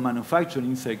metal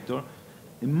manufacturing sector,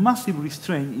 a massive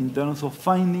restraint in terms of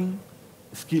finding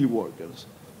skilled workers.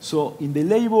 So in the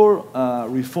labor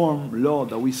reform law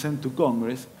that we sent to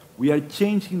Congress, we are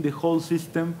changing the whole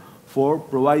system for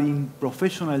providing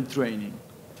professional training,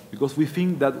 because we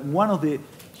think that one of the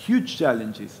huge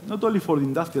challenges, not only for the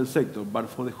industrial sector, but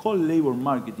for the whole labor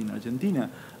market in Argentina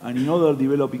and in other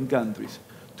developing countries,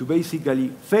 to basically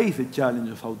face the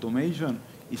challenge of automation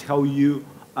is how you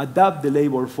adapt the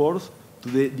labor force to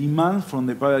the demands from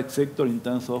the private sector in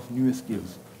terms of new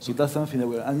skills. So that's something that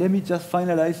we're... And let me just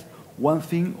finalize one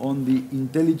thing on the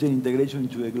intelligent integration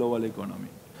into the global economy.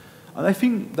 And I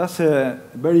think that's a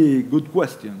very good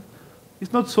question.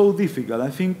 It's not so difficult.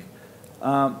 I think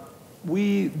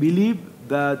we believe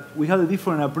that we have a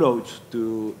different approach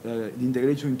to the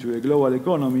integration into the global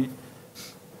economy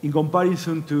in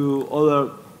comparison to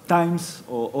other times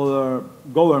or other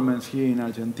governments here in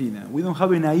Argentina. We don't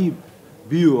have a naive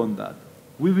view on that.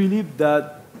 We believe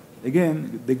that,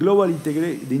 again, the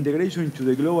integration into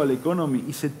the global economy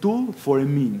is a tool for a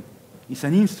mean. It's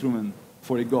an instrument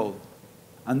for a goal.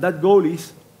 And that goal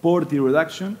is poverty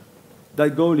reduction.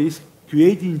 That goal is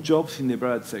creating jobs in the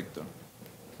private sector.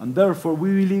 And therefore,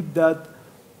 we believe that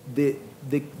the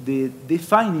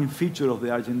defining feature of the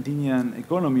Argentinian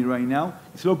economy right now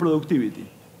is low productivity.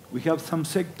 We have some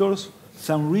sectors,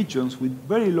 some regions with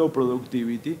very low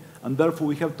productivity, and therefore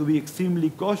we have to be extremely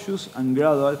cautious and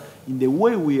gradual in the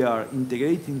way we are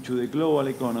integrating to the global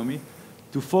economy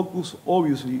to focus,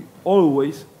 obviously,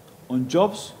 always on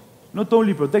jobs, not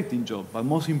only protecting jobs, but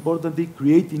most importantly,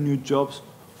 creating new jobs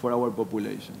for our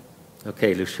population.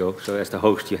 Okay, Lucio, so as the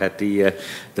host you had the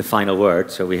final word,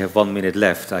 so we have 1 minute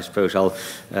left. I suppose I'll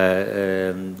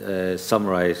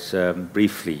summarize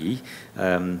briefly,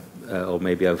 or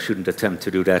maybe I shouldn't attempt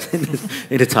to do that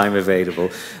in the time available.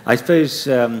 I suppose,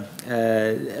 I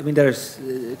mean, there's,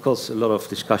 of course, a lot of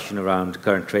discussion around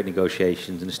current trade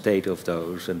negotiations and the state of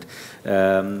those, and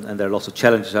there are lots of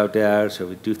challenges out there, so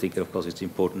we do think, of course, it's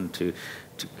important to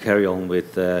carry on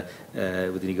with the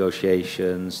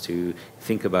negotiations, to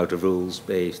think about a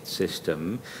rules-based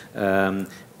system.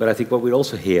 But I think what we're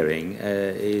also hearing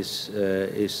is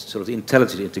sort of the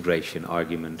intelligent integration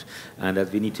argument, and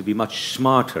that we need to be much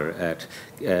smarter at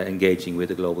engaging with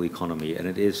the global economy. And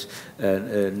it is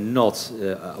not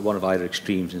one of either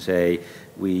extremes and say,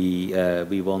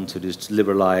 we want to just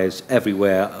liberalize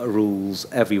everywhere, rules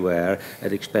everywhere at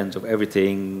the expense of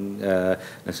everything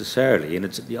necessarily. And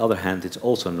it's, on the other hand, it's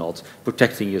also not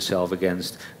protecting yourself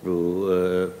against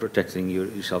protecting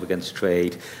yourself against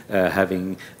trade,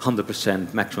 having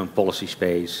 100% maximum policy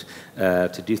space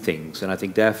to do things. And I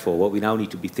think, therefore, what we now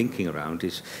need to be thinking around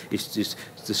is just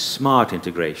the smart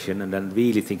integration, and then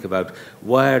really think about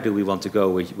where do we want to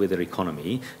go with our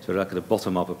economy, so like a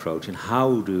bottom-up approach, and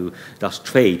how does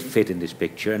trade fit in this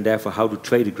picture, and therefore how do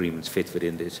trade agreements fit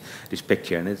within this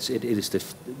picture. And it is the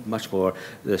much more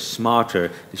the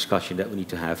smarter discussion that we need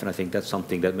to have, and I think that's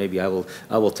something that maybe I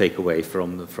will take away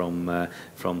from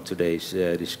today's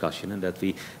discussion, and that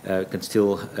we can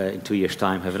still in 2 years'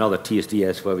 time have another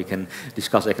TSDS where we can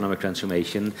discuss economic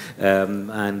transformation,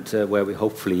 and where we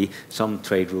hopefully some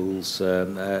trade rules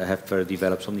have further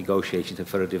developed, some negotiations have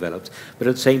further developed, but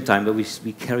at the same time that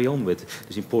we carry on with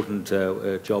this important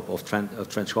job of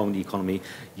transforming the economy,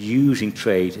 using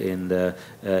trade in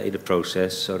the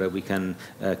process, so that we can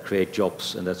create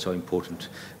jobs, and that's so important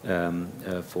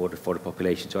for the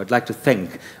population. So I'd like to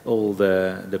thank all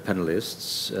the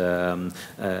panelists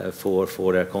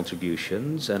for their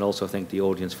contributions, and also thank the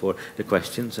audience for the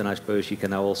questions. And I suppose you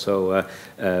can now also,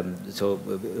 so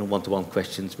in one-to-one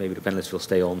questions, maybe the panelists will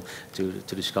stay on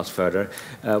to discuss further.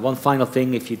 One final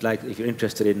thing, if you're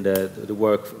interested in the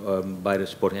work by the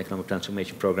Supporting Economic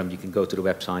Transformation Program, you can go to the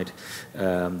website.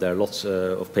 There are lots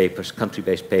of papers,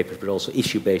 country-based papers, but also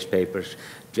issue-based papers,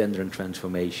 gender and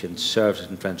transformation, services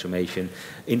and transformation,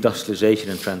 industrialization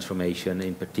and transformation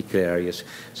in particular areas.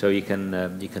 So you can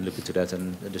look into that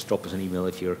and just drop us an email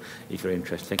if you're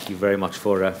interested. Thank you very much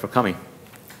for coming.